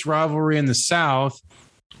 oldest rivalry in the South.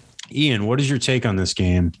 Ian, what is your take on this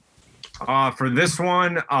game? For this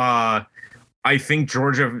one, I think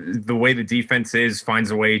Georgia, the way the defense is,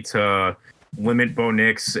 finds a way to limit Bo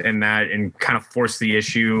Nix and kind of force the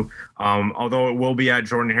issue. Although it will be at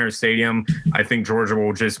Jordan-Hare Stadium, I think Georgia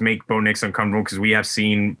will just make Bo Nix uncomfortable, because we have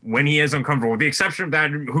seen when he is uncomfortable, with the exception of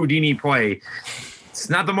that Houdini play, it's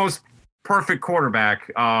not the most perfect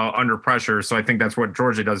quarterback under pressure. So I think that's what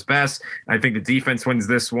Georgia does best. I think the defense wins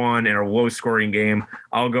this one in a low scoring game.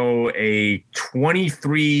 I'll go a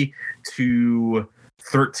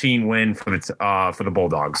 23-13 win for the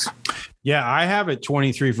Bulldogs. Yeah, I have it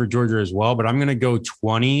 23 for Georgia as well, but I'm going to go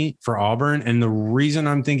 20 for Auburn. And the reason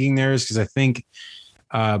I'm thinking there is because I think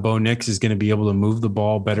Bo Nix is going to be able to move the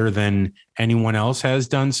ball better than anyone else has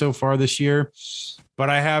done so far this year.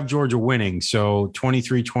 But I have Georgia winning. So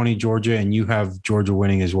 23-20 Georgia, and you have Georgia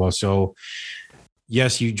winning as well. So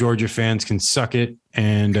yes, you Georgia fans can suck it.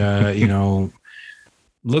 And,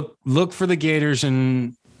 look for the Gators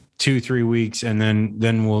in 2-3 weeks, and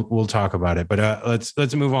then we'll talk about it. But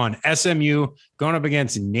let's move on. SMU going up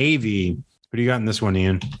against Navy. What do you got in this one,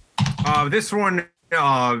 Ian? This one,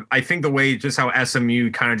 I think the way just how SMU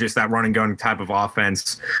kind of just that run and gun type of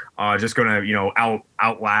offense, just going to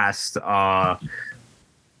outlast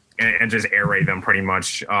and just air raid them pretty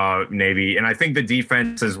much, Navy. And I think the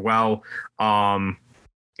defense as well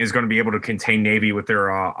is going to be able to contain Navy with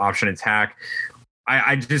their option attack.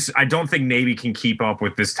 I don't think Navy can keep up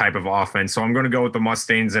with this type of offense. So I'm going to go with the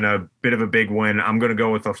Mustangs in a bit of a big win. I'm going to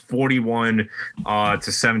go with a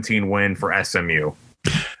 41-17 win for SMU.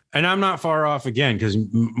 And I'm not far off again, because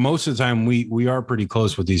most of the time we are pretty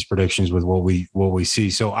close with these predictions with what we see.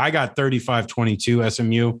 So I got 35-22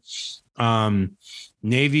 SMU.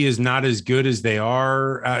 Navy is not as good as they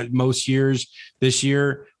are most years this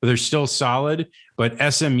year, but they're still solid. But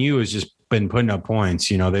SMU has just been putting up points.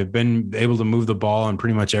 They've been able to move the ball on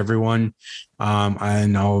pretty much everyone. I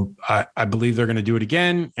believe they're going to do it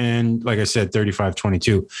again. And like I said,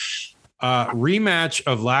 35-22. Rematch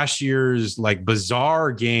of last year's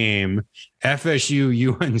bizarre game,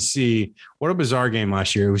 FSU UNC. What a bizarre game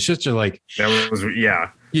last year. It was such a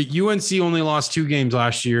UNC only lost 2 games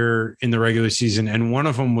last year in the regular season, and one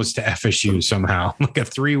of them was to FSU somehow, like a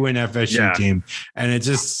 3-win FSU team. And it's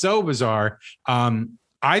just so bizarre.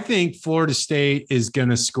 I think Florida State is going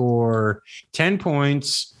to score 10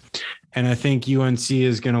 points, and I think UNC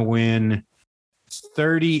is going to win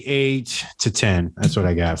 38-10. That's what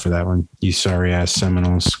I got for that one. You sorry ass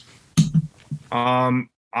Seminoles. I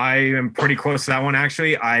am pretty close to that one,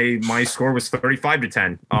 actually. My score was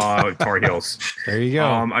 35-10, Tar Heels. There you go.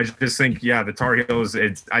 I just think, the Tar Heels,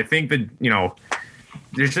 I think that,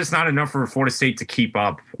 there's just not enough for Florida State to keep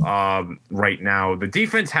up right now. The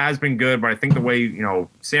defense has been good, but I think the way,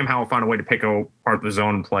 Sam Howell found a way to pick apart the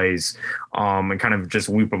zone plays and kind of just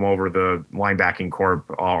loop them over the linebacking corp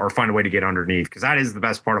or find a way to get underneath, because that is the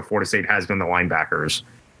best part of Florida State has been the linebackers.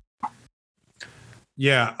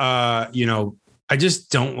 Yeah, I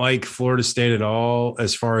just don't like Florida State at all,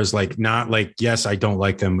 as far as yes, I don't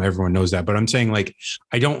like them. Everyone knows that. But I'm saying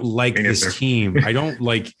I don't like this team.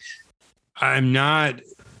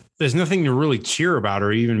 There's nothing to really cheer about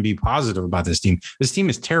or even be positive about this team. This team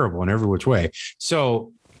is terrible in every which way.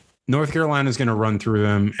 So North Carolina is going to run through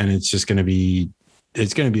them, and it's going to be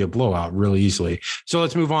a blowout really easily. So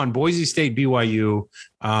let's move on. Boise State, BYU.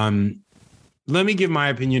 Let me give my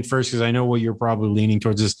opinion first, because I know what you're probably leaning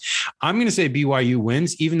towards this. I'm going to say BYU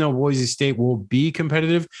wins, even though Boise State will be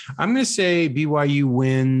competitive. I'm going to say BYU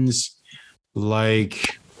wins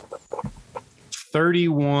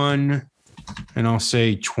 31, and I'll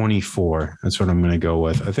say 24. That's what I'm going to go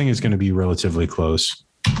with. I think it's going to be relatively close.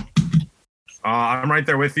 I'm right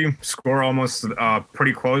there with you. Score almost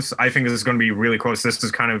pretty close. I think this is going to be really close. This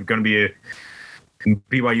is kind of going to be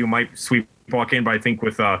BYU might sweep walk in, but I think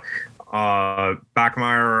with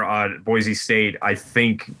Bachmeier, Boise State, I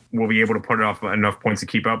think we'll be able to put off enough points to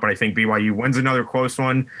keep up. But I think BYU wins another close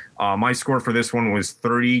one. My score for this one was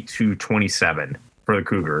 30-27 for the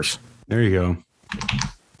Cougars. There you go.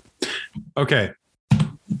 Okay.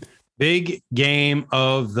 Big game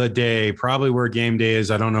of the day. Probably where game day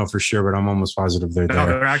is. I don't know for sure, but I'm almost positive they're there. No,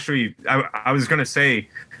 they're actually, I was going to say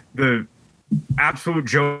the absolute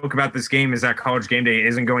joke about this game is that College Game Day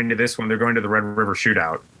isn't going to this one. They're going to the Red River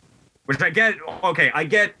Shootout, which I get. Okay, I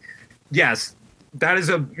get. Yes, that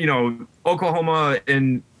is Oklahoma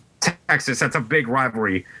and Texas. That's a big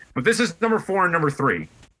rivalry. But this is number 4 and number 3.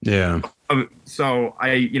 Yeah. So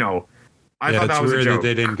I thought that was weird a joke. that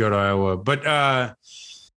they didn't go to Iowa. But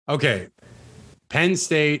okay, Penn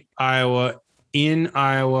State, Iowa, in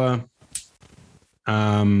Iowa.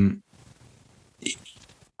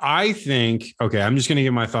 I think, okay, I'm just going to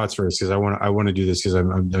give my thoughts first, because I want to do this, because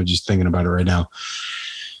I'm just thinking about it right now.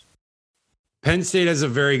 Penn State has a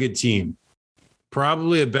very good team,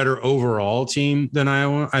 probably a better overall team than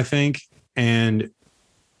Iowa, I think.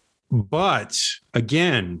 But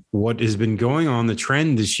again, what has been going on, the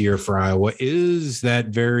trend this year for Iowa is that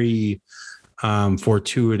very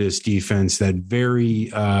fortuitous defense, that very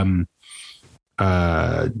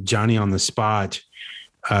Johnny on the spot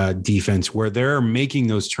defense where they're making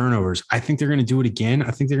those turnovers. I think they're going to do it again.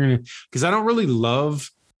 I think they're going to, because I don't really love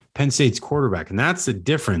Penn State's quarterback, and that's the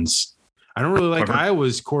difference. I don't really like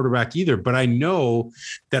Iowa's quarterback either, but I know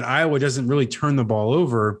that Iowa doesn't really turn the ball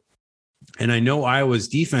over. And I know Iowa's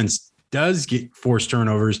defense does get forced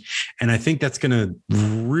turnovers. And I think that's going to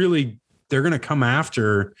really, they're going to come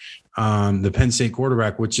after the Penn State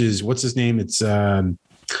quarterback, which is, what's his name? It's Clifford.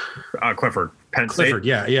 Penn Clifford.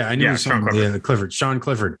 State. Yeah. I knew Clifford. Sean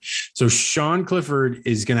Clifford. So Sean Clifford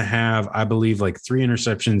is going to have, I believe, like 3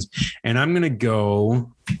 interceptions. And I'm going to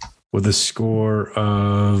go with a score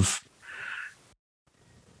of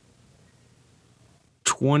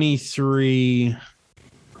 23-10,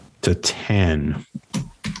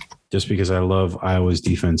 just because I love Iowa's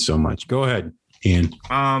defense so much. Go ahead, Ian.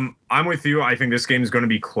 I'm with you. I think this game is going to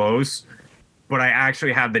be close, but I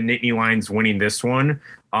actually have the Nittany Lions winning this one.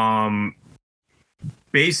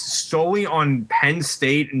 Based solely on Penn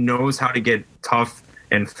State knows how to get tough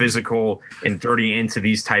and physical and dirty into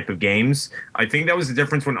these type of games. I think that was the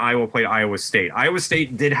difference when Iowa played Iowa State. Iowa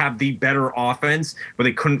State did have the better offense, but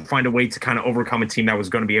they couldn't find a way to kind of overcome a team that was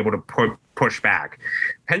going to be able to push back.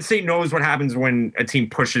 Penn State knows what happens when a team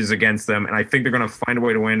pushes against them, and I think they're going to find a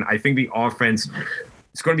way to win. I think the offense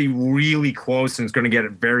is going to be really close, and it's going to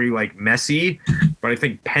get very messy, but I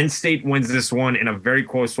think Penn State wins this one in a very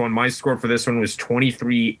close one. My score for this one was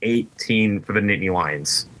 23-18 for the Nittany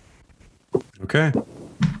Lions. Okay.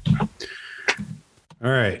 All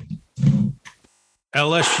right.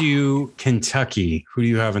 LSU, Kentucky. Who do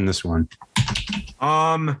you have in this one?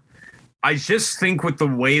 I just think with the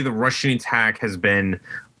way the rushing attack has been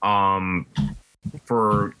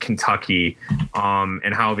for Kentucky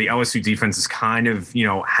and how the LSU defense is kind of,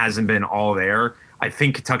 hasn't been all there. I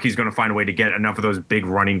think Kentucky's going to find a way to get enough of those big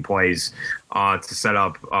running plays to set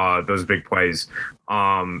up those big plays.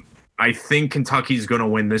 I think Kentucky's going to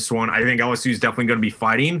win this one. I think LSU is definitely going to be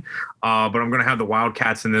fighting, but I'm going to have the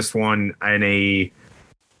Wildcats in this one in a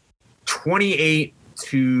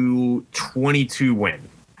 28-22 win.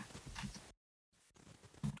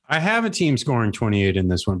 I have a team scoring 28 in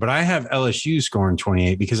this one, but I have LSU scoring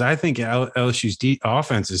 28 because I think LSU's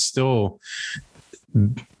offense is still,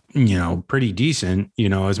 pretty decent.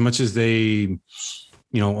 As much as they,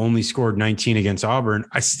 only scored 19 against Auburn,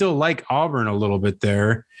 I still like Auburn a little bit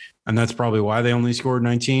there. And that's probably why they only scored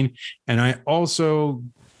 19. And I also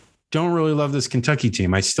don't really love this Kentucky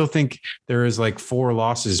team. I still think there is 4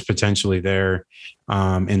 losses potentially there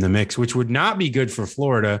in the mix, which would not be good for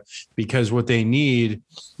Florida because what they need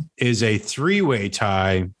is a 3-way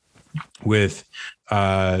tie with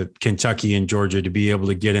Kentucky and Georgia to be able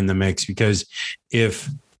to get in the mix. Because if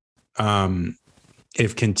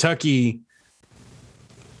Kentucky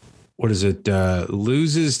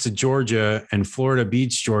loses to Georgia and Florida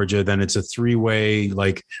beats Georgia, then it's a 3-way,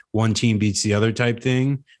 one team beats the other type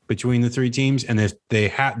thing between the 3 teams. And if they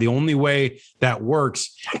have, the only way that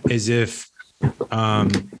works is if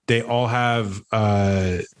they all have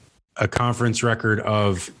a conference record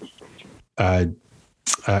of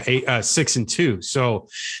 6-2. So,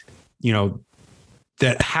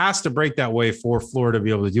 that has to break that way for Florida to be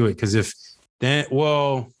able to do it. Because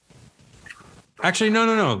actually,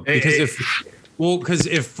 no. Because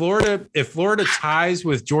if Florida ties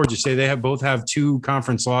with Georgia, say they both have 2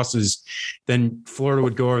 conference losses, then Florida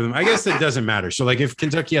would go over them. I guess that doesn't matter. So if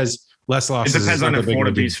Kentucky has less losses, it depends on if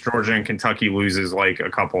Florida beats Georgia and Kentucky loses a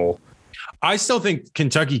couple. I still think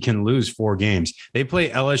Kentucky can lose 4 games. They play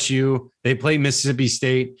LSU, they play Mississippi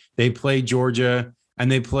State, they play Georgia,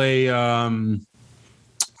 and they play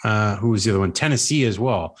who was the other one? Tennessee as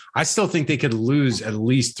well. I still think they could lose at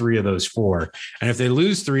least 3 of those 4. And if they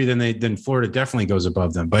lose 3, then Florida definitely goes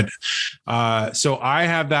above them. But so I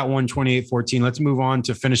have that one 28-14. Let's move on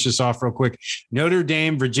to finish this off real quick. Notre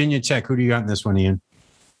Dame, Virginia Tech. Who do you got in this one, Ian?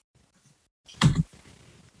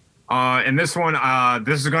 In this one,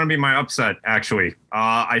 this is going to be my upset, actually.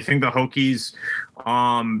 I think the Hokies,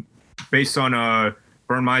 based on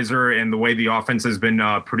Burnmeiser and the way the offense has been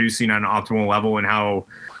producing on an optimal level and how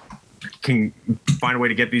can find a way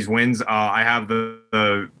to get these wins. I have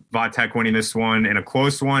the Vatech winning this one in a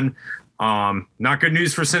close one. Not good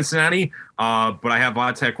news for Cincinnati, but I have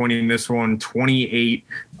Vatech winning this one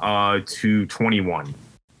 28-21.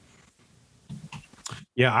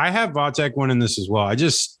 Yeah, I have Vatech winning this as well. I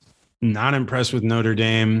just not impressed with Notre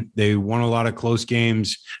Dame. They won a lot of close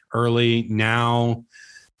games early. Now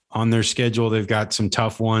on their schedule, they've got some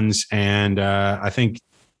tough ones, and I think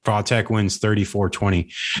Vatech wins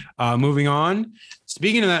 34-20. Moving on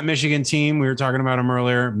Speaking of that Michigan team, we were talking about them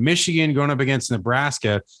earlier. Michigan going up against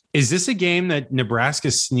Nebraska. Is this a game that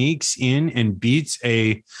Nebraska sneaks in and beats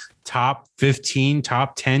a top 15,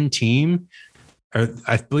 top 10 team?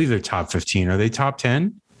 I believe they're top 15. Are they top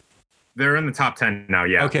 10? They're in the top 10 now.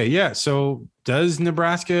 Yeah. Okay. Yeah. So does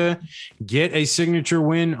Nebraska get a signature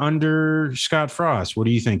win under Scott Frost? What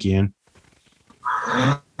do you think, Ian?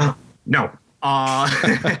 No.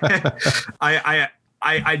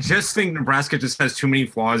 I just think Nebraska just has too many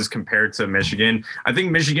flaws compared to Michigan. I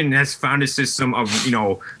think Michigan has found a system of,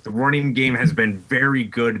 the running game has been very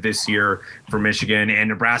good this year for Michigan, and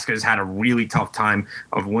Nebraska has had a really tough time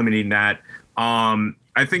of limiting that.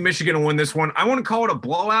 I think Michigan will win this one. I want to call it a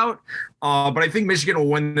blowout, but I think Michigan will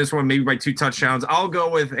win this one maybe by 2 touchdowns. I'll go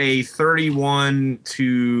with a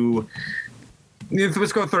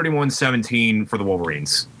 31-17 for the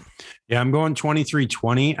Wolverines. Yeah, I'm going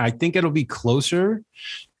 23-20. I think it'll be closer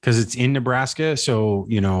because it's in Nebraska. So,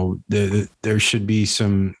 there should be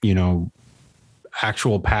some,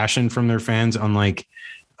 actual passion from their fans, unlike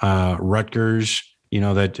Rutgers,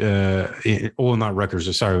 not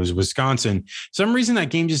Rutgers. Sorry, it was Wisconsin. Some reason that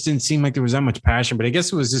game just didn't seem like there was that much passion, but I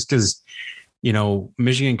guess it was just because,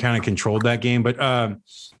 Michigan kind of controlled that game. But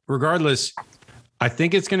regardless, I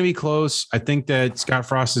think it's going to be close. I think that Scott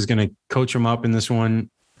Frost is going to coach them up in this one.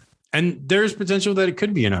 And there's potential that it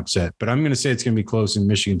could be an upset, but I'm going to say it's going to be close and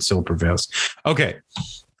Michigan still prevails. Okay.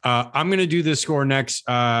 I'm going to do this score next.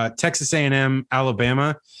 Texas A&M,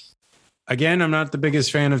 Alabama. Again, I'm not the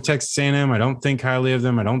biggest fan of Texas A&M. I don't think highly of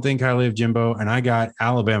them. I don't think highly of Jimbo. And I got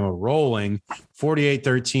Alabama rolling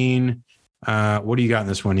 48-13. What do you got in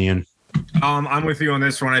this one, Ian? I'm with you on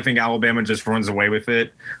this one. I think Alabama just runs away with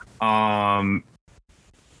it. I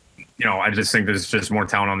just think there's just more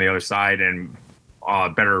talent on the other side and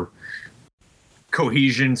better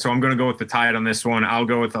cohesion. So I'm going to go with the Tide on this one. I'll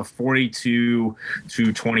go with a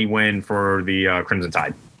 42-20 win for the Crimson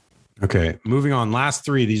Tide. Okay. Moving on. Last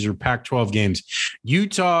 3. These are Pac-12 games.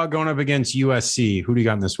 Utah going up against USC. Who do you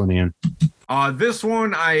got in this one, Ian? This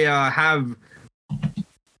one I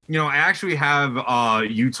actually have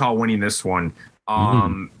Utah winning this one.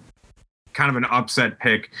 Kind of an upset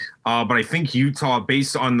pick. But I think Utah,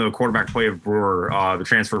 based on the quarterback play of Brewer, the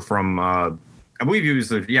transfer from I believe he was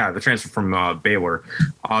the transfer from Baylor.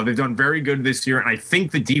 They've done very good this year, and I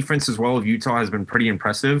think the defense as well of Utah has been pretty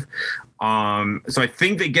impressive. So I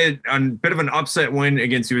think they get a bit of an upset win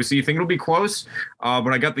against USC. I think it'll be close, but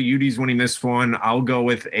I got the Utes winning this one. I'll go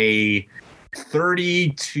with a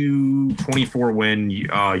 30-24 win,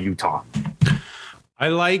 Utah. I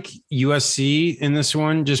like USC in this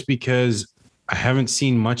one just because I haven't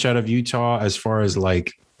seen much out of Utah as far as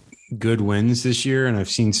like good wins this year, and I've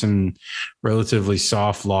seen some relatively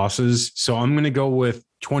soft losses. So I'm going to go with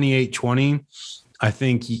 28-20. I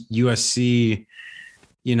think USC,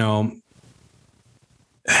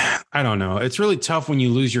 I don't know. It's really tough when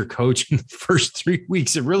you lose your coach in the first 3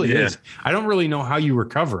 weeks. It really is. I don't really know how you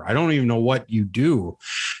recover. I don't even know what you do.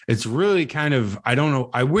 It's really kind of, I don't know.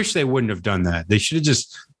 I wish they wouldn't have done that. They should have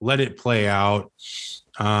just let it play out.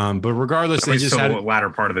 But regardless, they just had the latter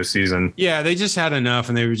part of the season. Yeah, they just had enough,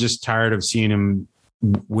 and they were just tired of seeing him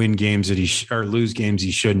win games that or lose games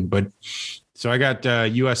he shouldn't. But so I got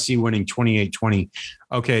USC winning 28-20.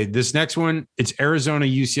 Okay, this next one, it's Arizona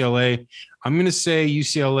UCLA. I'm going to say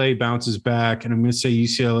UCLA bounces back, and I'm going to say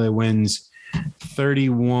UCLA wins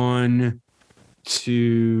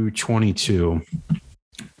 31-22.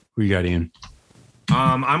 Who you got, Ian?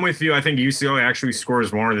 I'm with you. I think UCLA actually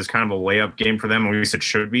scores more. This kind of a layup game for them, at least it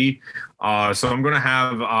should be. So I'm going to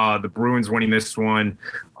have the Bruins winning this one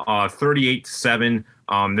 38-7.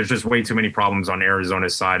 There's just way too many problems on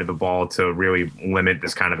Arizona's side of the ball to really limit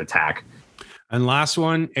this kind of attack. And last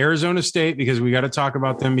one, Arizona State, because we got to talk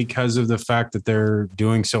about them because of the fact that they're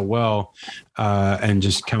doing so well and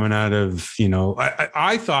just coming out of,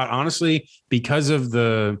 I thought, honestly, because of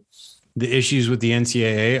the issues with the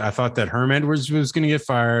NCAA, I thought that Herm Edwards was going to get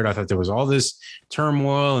fired. I thought there was all this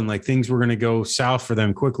turmoil and like things were going to go south for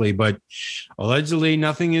them quickly, but allegedly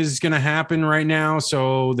nothing is going to happen right now.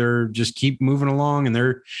 So they're just keep moving along, and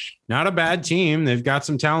they're not a bad team. They've got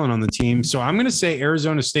some talent on the team. So I'm going to say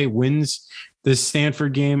Arizona State wins this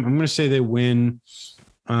Stanford game. I'm going to say they win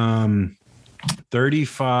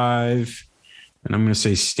 35, and I'm going to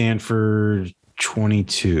say Stanford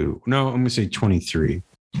 22. No, I'm going to say 23.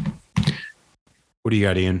 What do you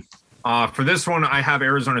got, Ian? For this one, I have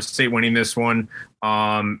Arizona State winning this one,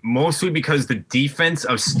 mostly because the defense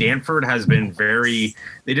of Stanford has been they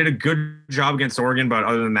did a good job against Oregon, but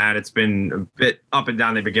other than that, it's been a bit up and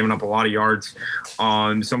down. They've been giving up a lot of yards. So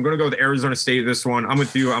I'm going to go with Arizona State this one. I'm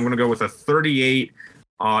with you. I'm going to go with a 38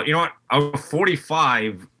 You know what?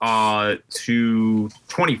 45 to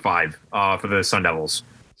 25 for the Sun Devils.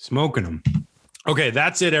 Smoking them. Okay,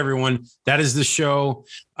 that's it, everyone. That is the show.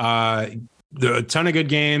 A ton of good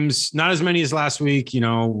games. Not as many as last week. You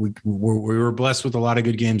know, we were blessed with a lot of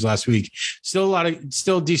good games last week. Still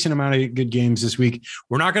a decent amount of good games this week.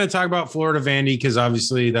 We're not going to talk about Florida Vandy because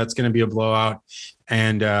obviously that's going to be a blowout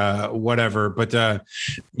and whatever. But,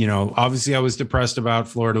 you know, obviously I was depressed about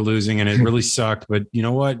Florida losing and it really sucked. But you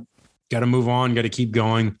know what? Got to move on. Got to keep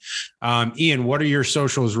going. Ian, what are your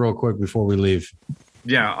socials real quick before we leave?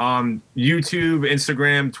 Yeah. YouTube,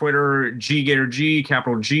 Instagram, Twitter, GGatorG,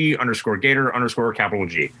 capital G _Gator _capital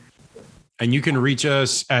G. And you can reach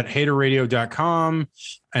us at haterradio.com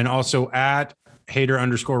and also at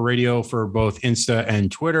hater_radio for both Insta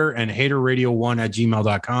and Twitter, and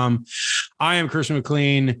haterradio1@gmail.com. I am Chris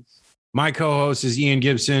McLean. My co-host is Ian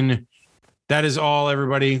Gibson. That is all,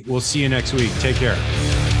 everybody. We'll see you next week. Take care.